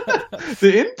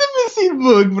the intimacy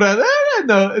book, brother."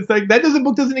 No, it's like that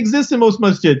book doesn't exist in most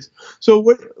masjids. So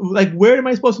where am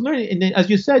I supposed to learn it? And then, as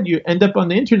you said, you end up on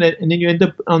the internet, and then you end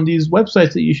up on these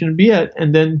websites that you shouldn't be at.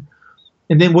 And then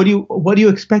what are you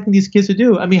expecting these kids to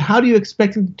do? I mean, how do you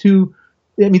expect them to?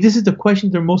 I mean, this is the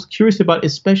question they're most curious about,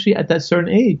 especially at that certain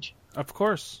age. Of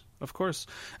course,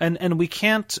 and we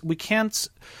can't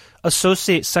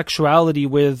associate sexuality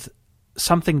with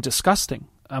something disgusting.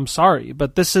 I'm sorry,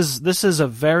 but this is a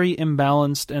very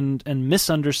imbalanced and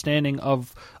misunderstanding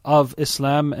of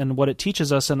Islam and what it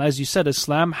teaches us. And as you said,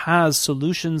 Islam has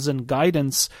solutions and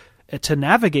guidance to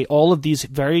navigate all of these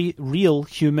very real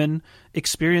human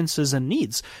experiences and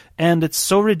needs. And it's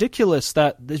so ridiculous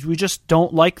that we just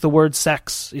don't like the word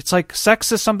sex. It's like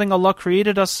sex is something Allah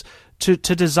created us to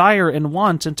desire and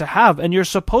want and to have, and you're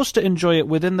supposed to enjoy it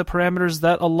within the parameters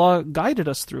that Allah guided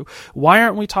us through. Why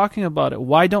aren't we talking about it?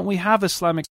 Why don't we have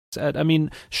Islamic ed? I mean,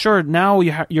 sure, now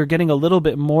you're getting a little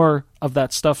bit more of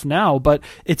that stuff now, but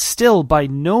it's still by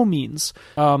no means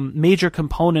major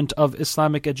component of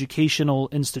Islamic educational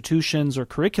institutions or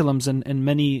curriculums in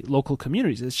many local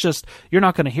communities. It's just, you're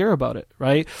not going to hear about it,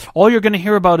 right? All you're going to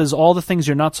hear about is all the things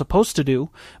you're not supposed to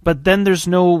do, but then there's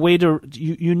no way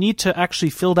you need to actually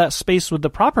fill that space with the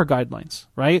proper guidelines,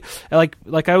 right?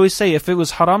 Like I always say, if it was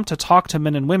haram to talk to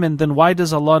men and women, then why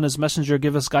does Allah and His Messenger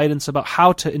give us guidance about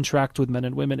how to interact with men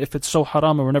and women if it's so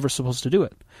haram and we're never supposed to do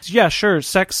it? Yeah, sure,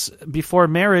 sex before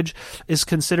marriage is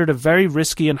considered a very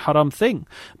risky and haram thing,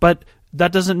 but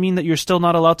that doesn't mean that you're still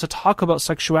not allowed to talk about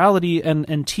sexuality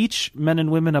and teach men and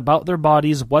women about their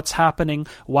bodies, what's happening,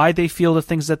 why they feel the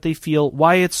things that they feel,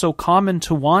 why it's so common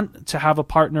to want to have a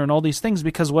partner and all these things.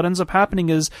 Because what ends up happening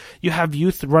is you have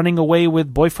youth running away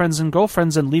with boyfriends and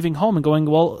girlfriends and leaving home and going,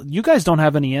 well, you guys don't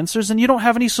have any answers and you don't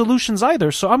have any solutions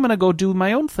either, so I'm going to go do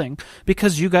my own thing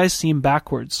because you guys seem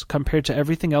backwards compared to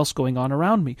everything else going on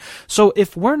around me. So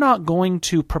if we're not going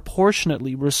to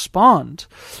proportionately respond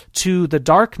to the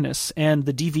darkness and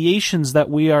the deviations that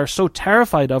we are so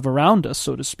terrified of around us,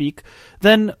 so to speak,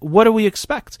 then what do we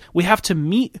expect? We have to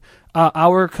meet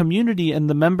our community and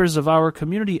the members of our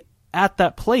community at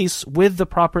that place with the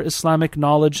proper Islamic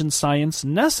knowledge and science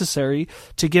necessary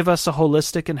to give us a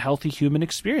holistic and healthy human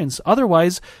experience.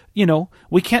 Otherwise,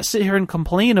 we can't sit here and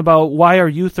complain about why our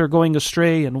youth are going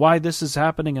astray and why this is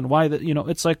happening and why that,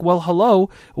 it's like, well,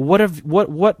 hello,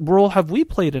 what role have we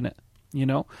played in it?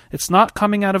 It's not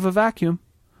coming out of a vacuum.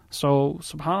 So,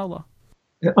 subhanAllah.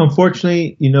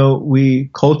 Unfortunately, we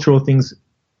cultural things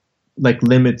like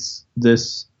limits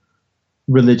this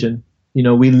religion.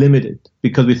 We limit it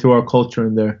because we throw our culture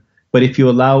in there. But if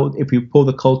you pull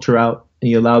the culture out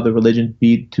and you allow the religion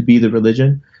to be the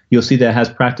religion, you'll see that it has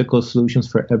practical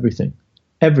solutions for everything.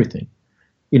 Everything.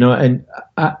 And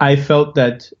I felt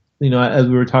that, as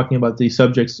we were talking about these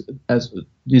subjects, as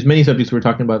these many subjects we were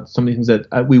talking about, some of the things that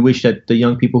we wish that the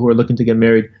young people who are looking to get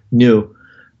married knew.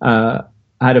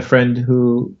 I had a friend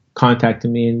who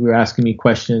contacted me and we were asking me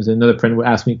questions, and another friend would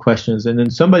ask me questions. And then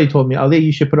somebody told me, Ali,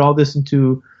 you should put all this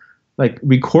into,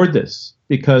 record this,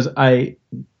 because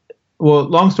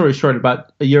long story short,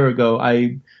 about a year ago,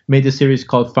 I made this series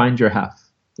called Find Your Half.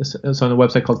 It's on a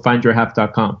website called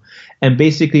findyourhalf.com. And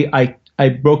basically I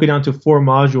broke it down to 4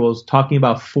 modules talking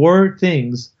about 4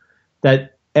 things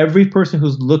that every person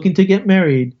who's looking to get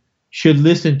married should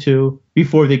listen to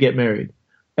before they get married.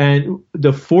 And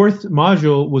the 4th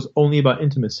module was only about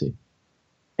intimacy.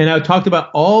 And I talked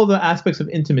about all the aspects of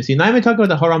intimacy. Not even talking about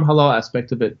the haram halal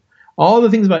aspect of it. All the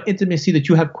things about intimacy that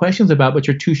you have questions about, but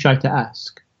you're too shy to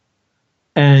ask.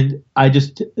 And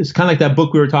it's kind of like that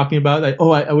book we were talking about. Like,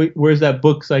 where's that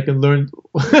book so I can learn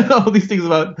all these things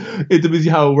about intimacy,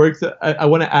 how it works? I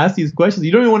want to ask these questions.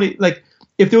 You don't even want to,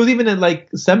 if there was even a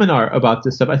seminar about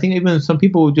this stuff, I think even some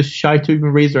people would just shy to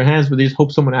even raise their hands, but they just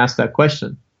hope someone asks that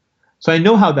question. So I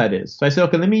know how that is. So I said,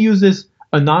 okay, let me use this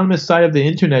anonymous side of the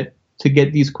internet to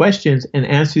get these questions and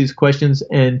answer these questions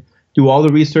and do all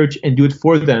the research and do it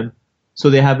for them, so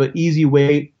they have an easy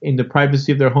way in the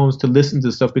privacy of their homes to listen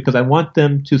to stuff, because I want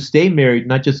them to stay married,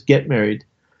 not just get married.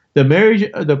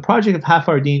 The project of Half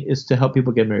Our Deen is to help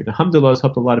people get married. Alhamdulillah has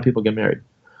helped a lot of people get married.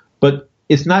 But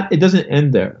it doesn't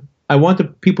end there. I want the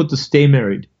people to stay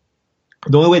married.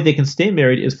 The only way they can stay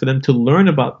married is for them to learn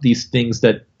about these things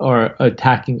that are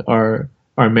attacking our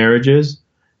marriages,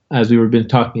 as we were been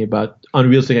talking about,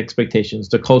 unrealistic expectations,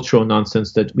 the cultural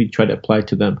nonsense that we try to apply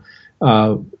to them,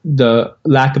 the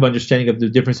lack of understanding of the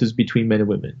differences between men and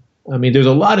women. I mean, there's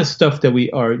a lot of stuff that we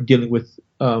are dealing with,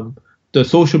 the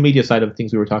social media side of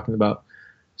things we were talking about.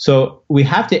 So we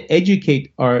have to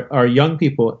educate our young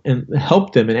people and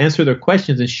help them and answer their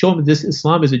questions and show them that this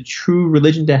Islam is a true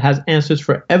religion that has answers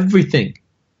for everything.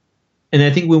 And I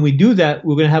think when we do that,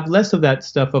 we're going to have less of that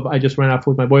stuff of I just ran off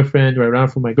with my boyfriend or I ran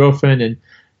off with my girlfriend and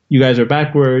you guys are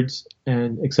backwards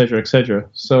and et cetera, et cetera.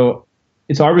 So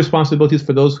it's our responsibilities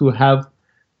for those who have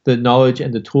the knowledge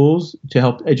and the tools to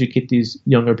help educate these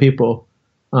younger people.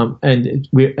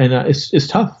 It's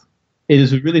tough. It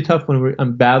is really tough when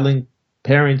I'm battling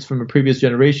parents from a previous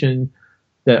generation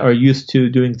that are used to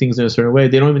doing things in a certain way.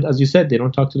 They don't even, as you said, they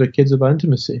don't talk to their kids about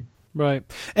intimacy. Right.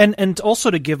 And also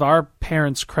to give our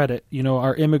parents credit,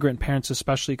 our immigrant parents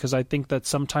especially, because I think that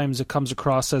sometimes it comes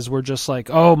across as we're just like,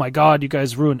 oh my God, you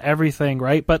guys ruin everything,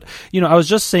 right? But, I was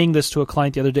just saying this to a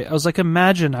client the other day. I was like,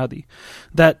 imagine, Hadi,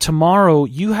 that tomorrow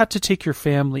you had to take your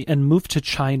family and move to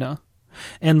China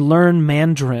and learn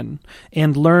Mandarin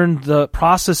and learn the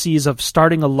processes of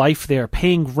starting a life there,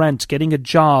 paying rent, getting a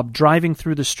job, driving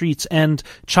through the streets. And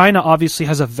China obviously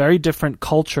has a very different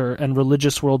culture and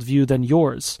religious worldview than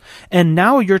yours. And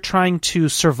now you're trying to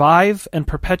survive and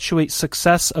perpetuate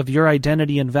success of your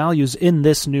identity and values in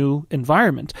this new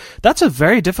environment. That's a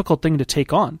very difficult thing to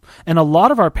take on. And a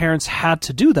lot of our parents had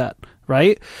to do that.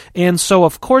 Right? And so,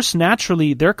 of course,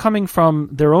 naturally, they're coming from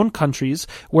their own countries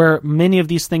where many of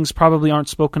these things probably aren't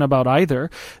spoken about either.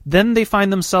 Then they find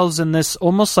themselves in this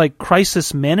almost like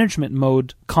crisis management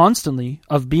mode constantly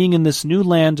of being in this new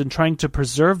land and trying to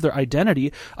preserve their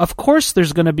identity. Of course,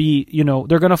 there's going to be,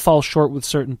 they're going to fall short with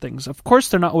certain things. Of course,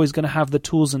 they're not always going to have the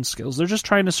tools and skills. They're just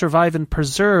trying to survive and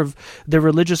preserve their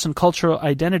religious and cultural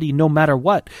identity no matter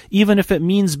what, even if it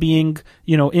means being,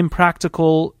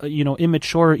 impractical,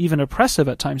 immature, or even oppressive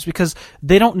at times, because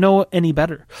they don't know any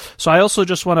better. So I also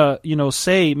just want to,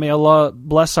 say, may Allah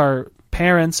bless our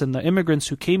parents and the immigrants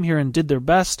who came here and did their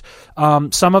best.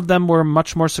 Some of them were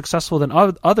much more successful than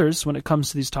others when it comes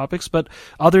to these topics, but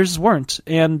others weren't.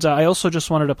 And I also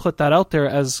just wanted to put that out there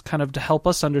as kind of to help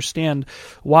us understand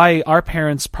why our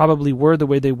parents probably were the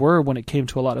way they were when it came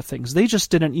to a lot of things. They just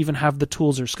didn't even have the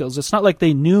tools or skills. It's not like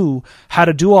they knew how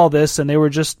to do all this and they were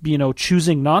just,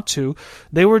 choosing not to.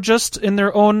 They were just in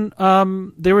their own,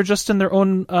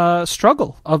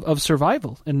 struggle of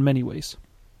survival in many ways.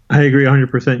 I agree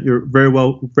 100%. You're very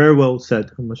well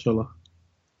said. MashaAllah.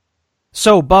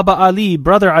 So, Baba Ali,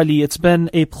 Brother Ali, it's been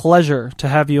a pleasure to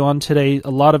have you on today. A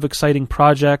lot of exciting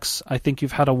projects. I think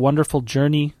you've had a wonderful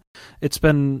journey. It's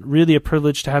been really a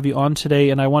privilege to have you on today,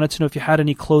 and I wanted to know if you had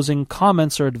any closing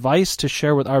comments or advice to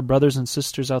share with our brothers and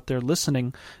sisters out there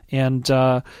listening, and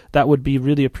that would be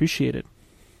really appreciated.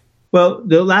 Well,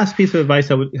 the last piece of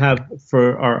advice I would have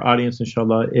for our audience,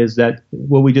 inshallah, is that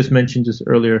what we just mentioned just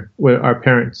earlier, where our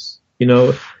parents,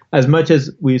 as much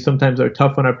as we sometimes are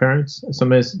tough on our parents,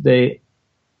 sometimes they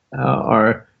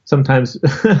sometimes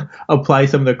apply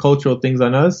some of the cultural things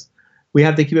on us, we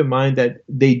have to keep in mind that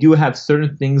they do have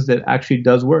certain things that actually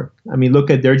does work. I mean, look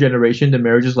at their generation. The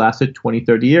marriages lasted 20,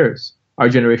 30 years. Our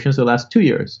generations, the last 2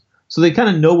 years. So they kind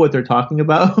of know what they're talking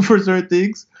about for certain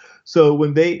things. So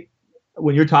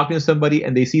when you're talking to somebody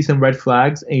and they see some red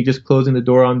flags and you're just closing the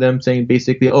door on them saying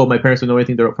basically, oh, my parents don't know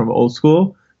anything, they're from old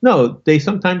school. No,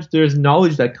 there's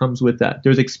knowledge that comes with that.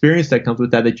 There's experience that comes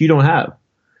with that you don't have.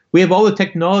 We have all the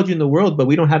technology in the world, but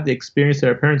we don't have the experience that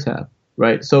our parents have,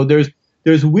 right? So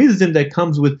there's wisdom that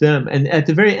comes with them. And at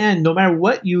the very end, no matter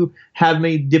what you have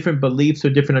made different beliefs or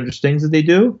different understandings that they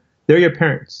do, they're your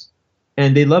parents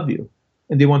and they love you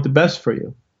and they want the best for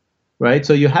you. Right,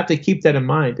 so you have to keep that in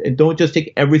mind, and don't just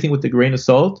take everything with a grain of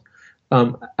salt.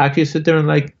 Actually, sit there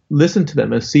and listen to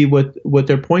them and see what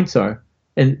their points are.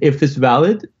 And if it's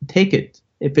valid, take it.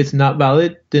 If it's not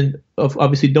valid, then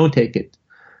obviously don't take it.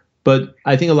 But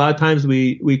I think a lot of times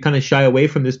we kind of shy away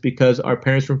from this because our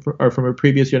parents are from a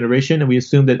previous generation, and we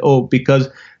assume that because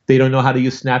they don't know how to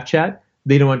use Snapchat,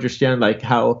 they don't understand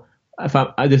how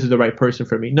this is the right person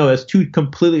for me. No, that's two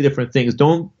completely different things.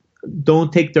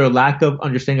 Don't take their lack of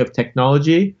understanding of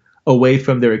technology away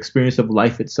from their experience of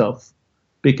life itself.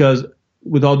 Because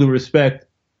with all due respect,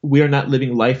 we are not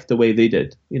living life the way they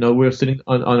did. We're sitting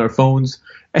on our phones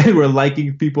and we're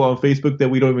liking people on Facebook that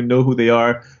we don't even know who they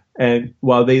are. And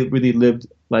while they really lived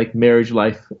like marriage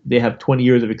life, they have 20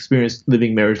 years of experience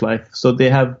living marriage life. So they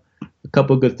have a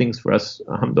couple of good things for us,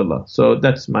 alhamdulillah. So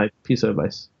that's my piece of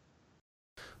advice.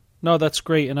 No, that's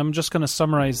great. And I'm just going to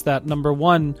summarize that. Number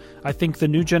one, I think the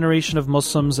new generation of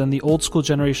Muslims and the old school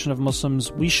generation of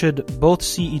Muslims, we should both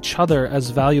see each other as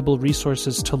valuable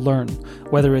resources to learn.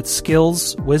 Whether it's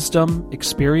skills, wisdom,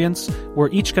 experience,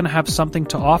 we're each going to have something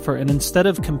to offer. And instead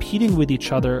of competing with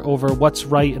each other over what's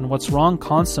right and what's wrong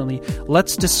constantly,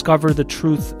 let's discover the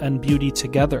truth and beauty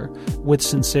together with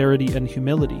sincerity and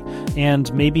humility.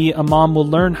 And maybe a mom will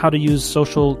learn how to use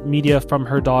social media from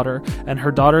her daughter, and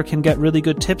her daughter can get really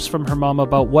good tips from her mom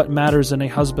about what matters in a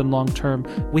husband long term.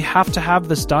 We have to have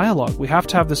this dialogue. We have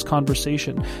to have this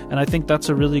conversation. And I think that's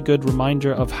a really good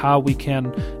reminder of how we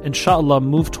can, inshallah,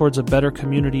 move towards a better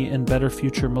community and better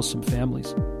future Muslim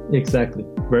families. Exactly.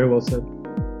 Very well said.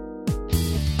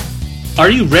 Are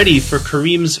you ready for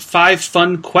Kareem's 5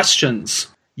 fun questions?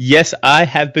 Yes, I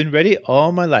have been ready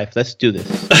all my life. Let's do this.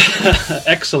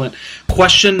 Excellent.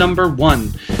 Question number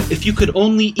 1. If you could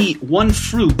only eat one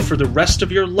fruit for the rest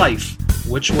of your life,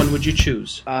 which one would you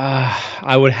choose?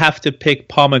 I would have to pick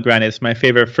pomegranate. It's my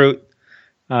favorite fruit.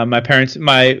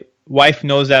 My wife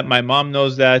knows that. My mom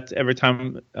knows that. Every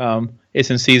time it's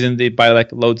in season, they buy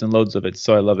like loads and loads of it.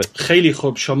 So I love it. Khayli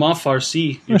khub, shama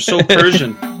Farsi. You're so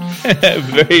Persian.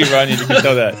 Very Iranian, you can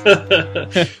tell that.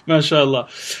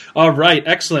 MashaAllah. All right,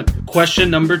 excellent.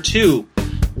 Question number 2.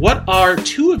 What are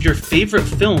 2 of your favorite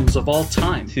films of all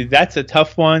time? See, that's a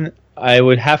tough one. I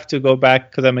would have to go back,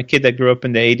 because I'm a kid that grew up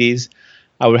in the 80s.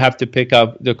 I would have to pick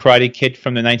up The Karate Kid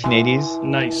from the 1980s.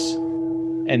 Nice.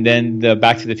 And then the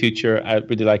Back to the Future, I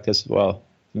really like this as well,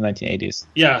 from the 1980s.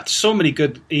 Yeah, so many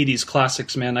good 80s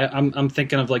classics, man. I'm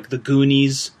thinking of like The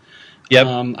Goonies. Yep.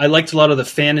 I liked a lot of the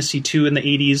fantasy too in the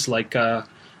 80s, like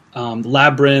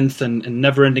Labyrinth and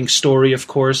Neverending Story, of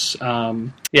course.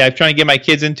 Yeah, I'm trying to get my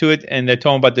kids into it, and they're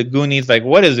talking about the Goonies. Like,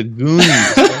 what is a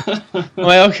Goonies? I'm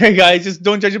like, okay, guys, just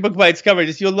don't judge a book by its cover.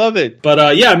 Just you'll love it.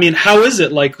 But yeah, I mean, how is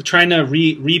it like trying to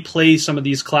replay some of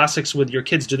these classics with your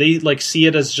kids? Do they like see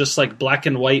it as just like black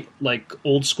and white, like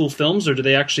old school films, or do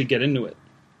they actually get into it?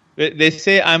 They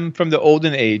say I'm from the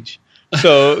olden age.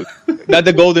 So, not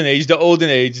the golden age, the olden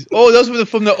age. Oh, those were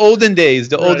from the olden days.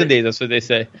 The olden days, that's what they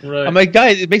say. Right. I'm like,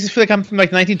 guys, it makes us feel like I'm from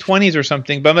like 1920s or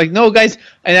something. But I'm like, no, guys.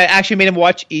 And I actually made them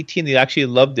watch E.T. and they actually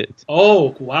loved it.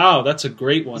 Oh, wow. That's a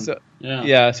great one. So,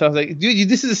 yeah. So I was like, dude,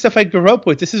 this is the stuff I grew up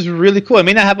with. This is really cool. I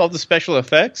may not have all the special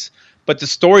effects, but the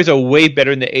stories are way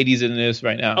better in the 80s than it is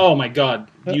right now. Oh my God,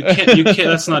 you can't.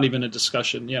 That's not even a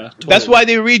discussion. Yeah, totally. That's why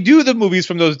they redo the movies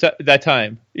from that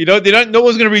time. You know, no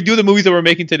one's going to redo the movies that we're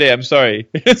making today. I'm sorry.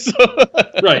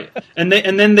 Right, and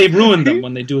then they ruin them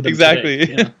when they do them. Exactly.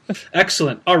 Today. Yeah.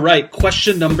 Excellent. All right,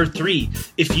 question number 3: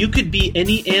 if you could be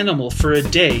any animal for a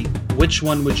day, which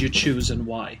one would you choose and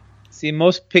why? See,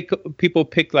 most people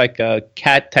pick like a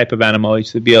cat type of animal. It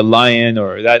should be a lion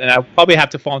or that, and I'll probably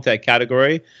have to fall into that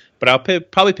category. But I'll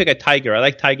probably pick a tiger. I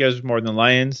like tigers more than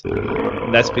lions.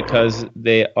 And that's because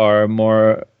they are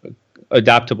more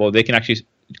adaptable. They can actually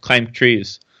climb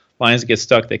trees. Lions get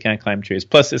stuck. They can't climb trees.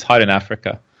 Plus, it's hot in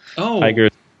Africa. Oh, tigers.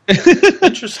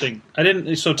 Interesting. I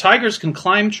didn't. So tigers can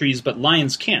climb trees, but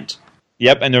lions can't.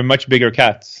 Yep, and they're much bigger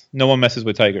cats. No one messes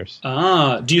with tigers.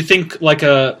 Do you think like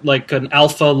an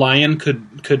alpha lion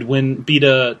could beat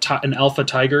an alpha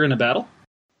tiger in a battle?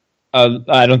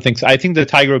 I don't think so. I think the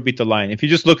tiger would beat the lion. If you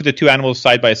just look at the two animals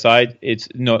side by side, it's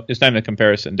not even a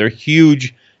comparison. They're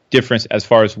huge difference as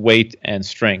far as weight and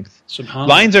strength.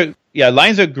 Lions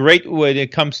are great when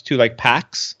it comes to like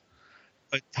packs.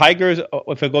 But tigers,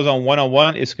 if it goes on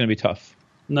one-on-one, it's going to be tough.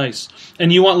 Nice.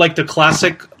 And you want like the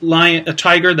classic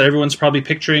tiger that everyone's probably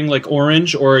picturing, like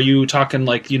orange, or are you talking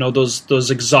like those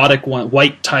exotic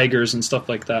white tigers and stuff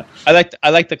like that? I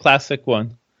like the classic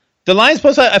one. The lions,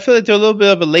 plus, I feel like they're a little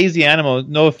bit of a lazy animal.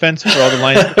 No offense for all the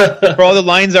lions. For all the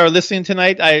lions that are listening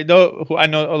tonight, I know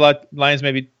a lot of lions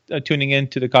may be tuning in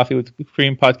to the Coffee with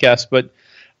Kareem podcast, but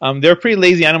they're pretty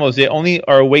lazy animals. They only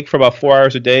are awake for about 4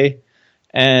 hours a day,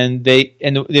 and they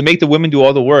make the women do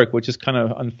all the work, which is kind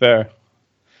of unfair.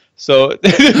 So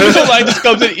the lion just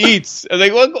comes and eats. I'm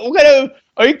like, what kind of?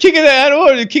 Are you king of the animal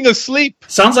or the king of sleep?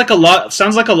 Sounds like a lot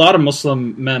of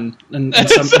Muslim men in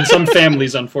some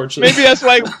families, unfortunately. Maybe that's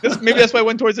why I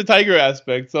went towards the tiger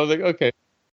aspect. So I was like, okay.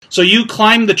 So you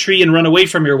climb the tree and run away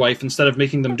from your wife instead of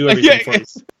making them do everything for you.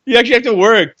 You actually have to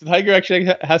work. The tiger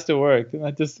actually has to work.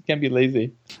 I just can't be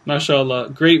lazy.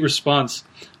 MashaAllah. Great response.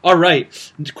 All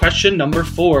right. Question number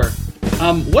 4.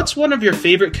 What's one of your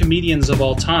favorite comedians of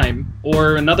all time?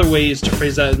 Or another way is to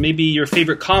phrase that, maybe your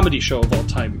favorite comedy show of all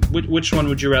time. Which one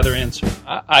would you rather answer?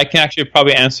 I can actually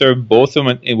probably answer both of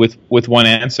them with one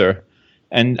answer.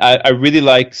 And I really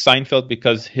like Seinfeld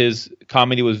because his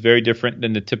comedy was very different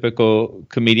than the typical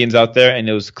comedians out there, and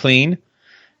it was clean.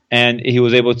 And he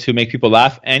was able to make people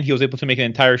laugh, and he was able to make an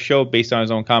entire show based on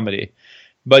his own comedy.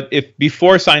 But if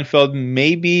before Seinfeld,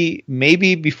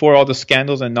 maybe before all the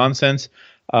scandals and nonsense,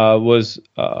 was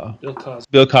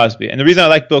Bill Cosby. And the reason I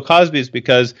like Bill Cosby is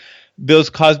because Bill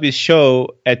Cosby's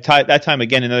show at that time,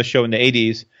 again, another show in the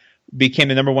 80s, became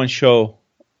the number one show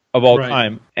of all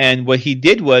time. And what he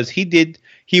did was he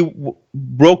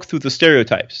broke through the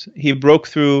stereotypes. He broke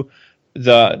through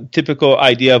the typical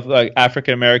idea of like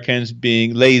African Americans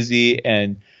being lazy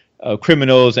and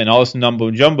criminals and all this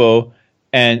mumbo jumbo,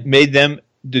 and made them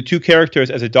the two characters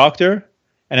as a doctor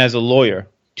and as a lawyer,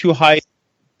 two high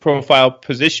profile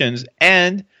positions,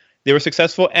 and they were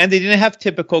successful, and they didn't have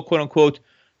typical quote unquote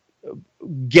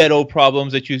ghetto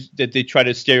problems that they try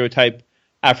to stereotype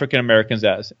African Americans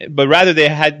as, but rather they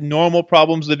had normal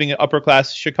problems living in upper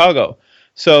class Chicago.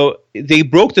 So they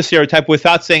broke the stereotype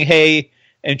without saying hey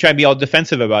and trying to be all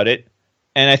defensive about it.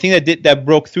 And I think that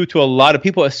broke through to a lot of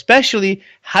people, especially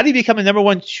how do you become the number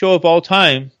one show of all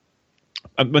time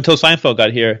until Seinfeld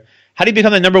got here? How do you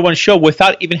become the number one show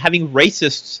without even having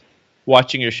racists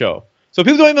watching your show? So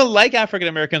people don't even like African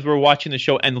Americans were watching the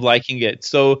show and liking it.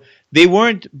 So they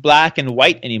weren't black and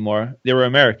white anymore. They were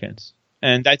Americans.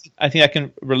 And I think I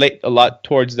can relate a lot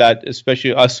towards that,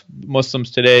 especially us Muslims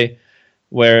today,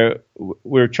 where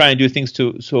we're trying to do things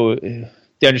so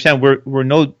they understand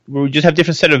we just have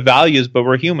different set of values, but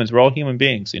we're humans. We're all human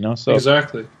beings, So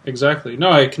Exactly.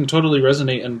 No, I can totally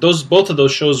resonate. And both of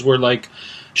those shows were like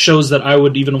shows that I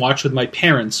would even watch with my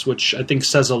parents, which I think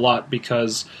says a lot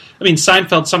because, I mean,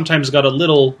 Seinfeld sometimes got a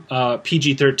little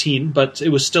PG-13, but it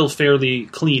was still fairly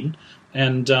clean.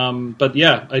 And but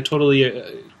yeah, I totally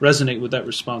resonate with that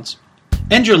response.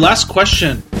 And your last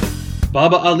question,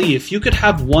 Baba Ali, if you could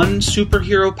have one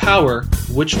superhero power,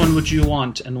 which one would you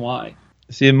want and why?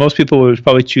 See, most people would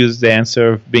probably choose the answer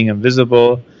of being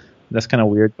invisible. That's kind of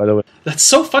weird, by the way. That's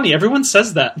so funny. Everyone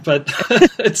says that, but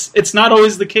it's not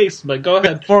always the case. But go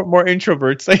ahead. More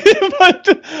introverts,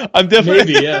 but I'm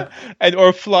definitely maybe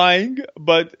or flying.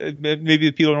 But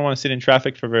maybe people don't want to sit in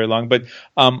traffic for very long. But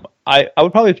I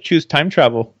would probably choose time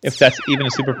travel if that's even a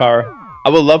superpower. I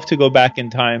would love to go back in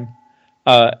time,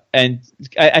 and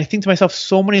I think to myself,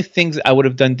 so many things I would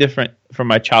have done different from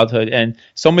my childhood, and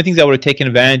so many things I would have taken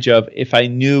advantage of if I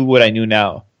knew what I knew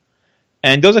now.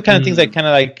 And those are kind of things I kind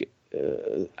of like.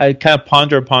 I kind of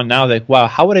ponder upon now, like, wow,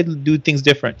 how would I do things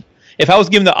different? If I was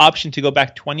given the option to go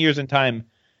back 20 years in time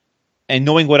and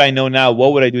knowing what I know now,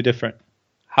 what would I do different?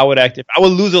 How would I act? I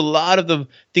would lose a lot of the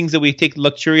things that we take,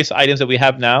 luxurious items that we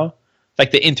have now,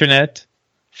 like the internet,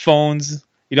 phones,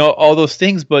 all those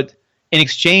things, but in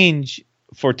exchange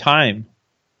for time.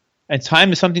 And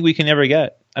time is something we can never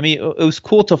get. I mean, it was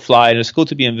cool to fly, and it was cool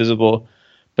to be invisible,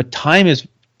 but time is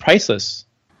priceless.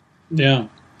 Yeah.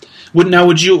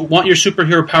 Would you want your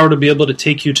superhero power to be able to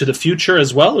take you to the future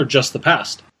as well, or just the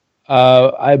past?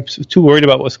 I'm too worried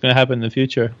about what's going to happen in the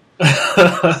future.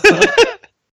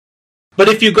 But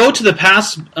if you go to the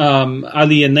past,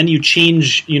 Ali, and then you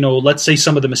change, let's say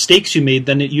some of the mistakes you made,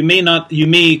 then you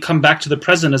may come back to the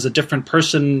present as a different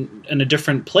person in a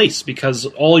different place, because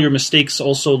all your mistakes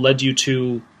also led you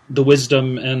to the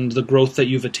wisdom and the growth that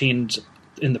you've attained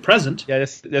in the present. Yeah,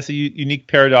 that's a unique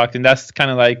paradox, and that's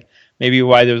kind of like maybe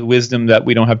why there's wisdom that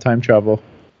we don't have time travel.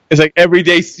 It's like every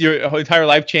day your whole entire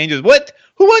life changes. What?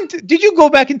 Did you go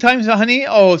back in time, honey?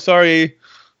 Oh, sorry.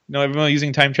 Everyone's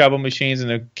using time travel machines and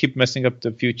they keep messing up the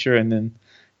future. And then,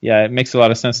 yeah, it makes a lot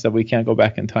of sense that we can't go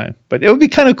back in time. But it would be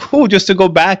kind of cool just to go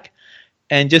back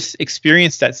and just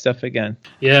experience that stuff again.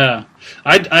 Yeah.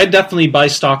 I'd definitely buy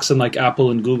stocks in like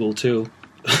Apple and Google too.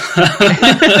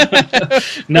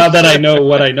 Now that I know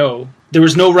what I know. There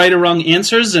was no right or wrong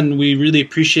answers, and we really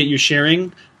appreciate you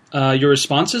sharing your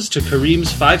responses to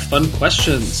Kareem's 5 fun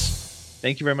questions.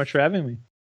 Thank you very much for having me.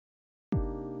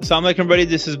 Assalamu alaikum, everybody.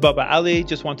 This is Baba Ali.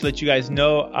 Just want to let you guys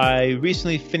know I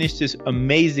recently finished this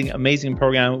amazing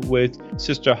program with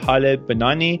Sister Haleh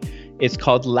Banani. It's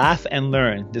called Laugh and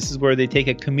Learn. This is where they take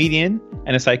a comedian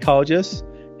and a psychologist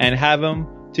and have them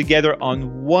together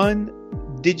on one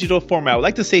digital format. I would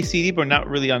like to say CD, but not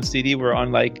really on CD. We're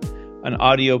on like an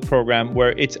audio program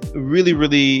where it's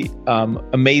really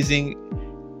amazing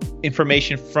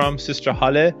information from Sister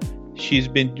Haleh. She's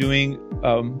been doing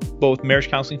both marriage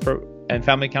counseling and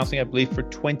family counseling, I believe, for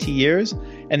 20 years.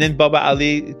 And then Baba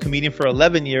Ali, comedian, for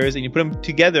 11 years. And you put them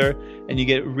together and you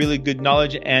get really good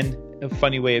knowledge and a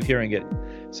funny way of hearing it.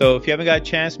 So if you haven't got a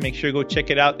chance, make sure to go check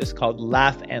it out. It's called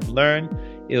Laugh and Learn.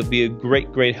 It'll be a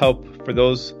great help for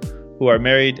those who are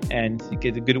married, and you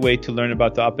get a good way to learn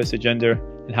about the opposite gender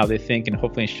and how they think, and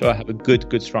hopefully inshallah have a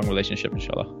good strong relationship,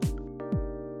 inshallah.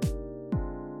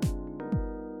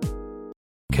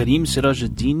 Kareem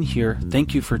Sirajuddin here.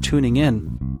 Thank you for tuning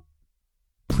in.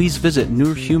 Please visit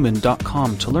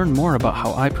nurhuman.com to learn more about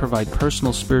how I provide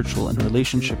personal, spiritual, and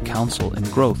relationship counsel and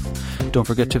growth. Don't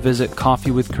forget to visit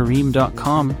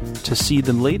coffeewithkareem.com to see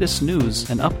the latest news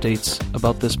and updates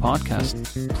about this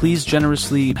podcast. Please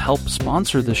generously help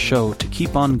sponsor the show to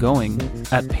keep on going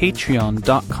at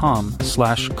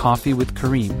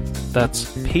patreon.com/coffeewithkareem. That's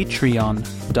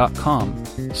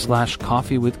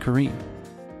patreon.com/coffeewithkareem.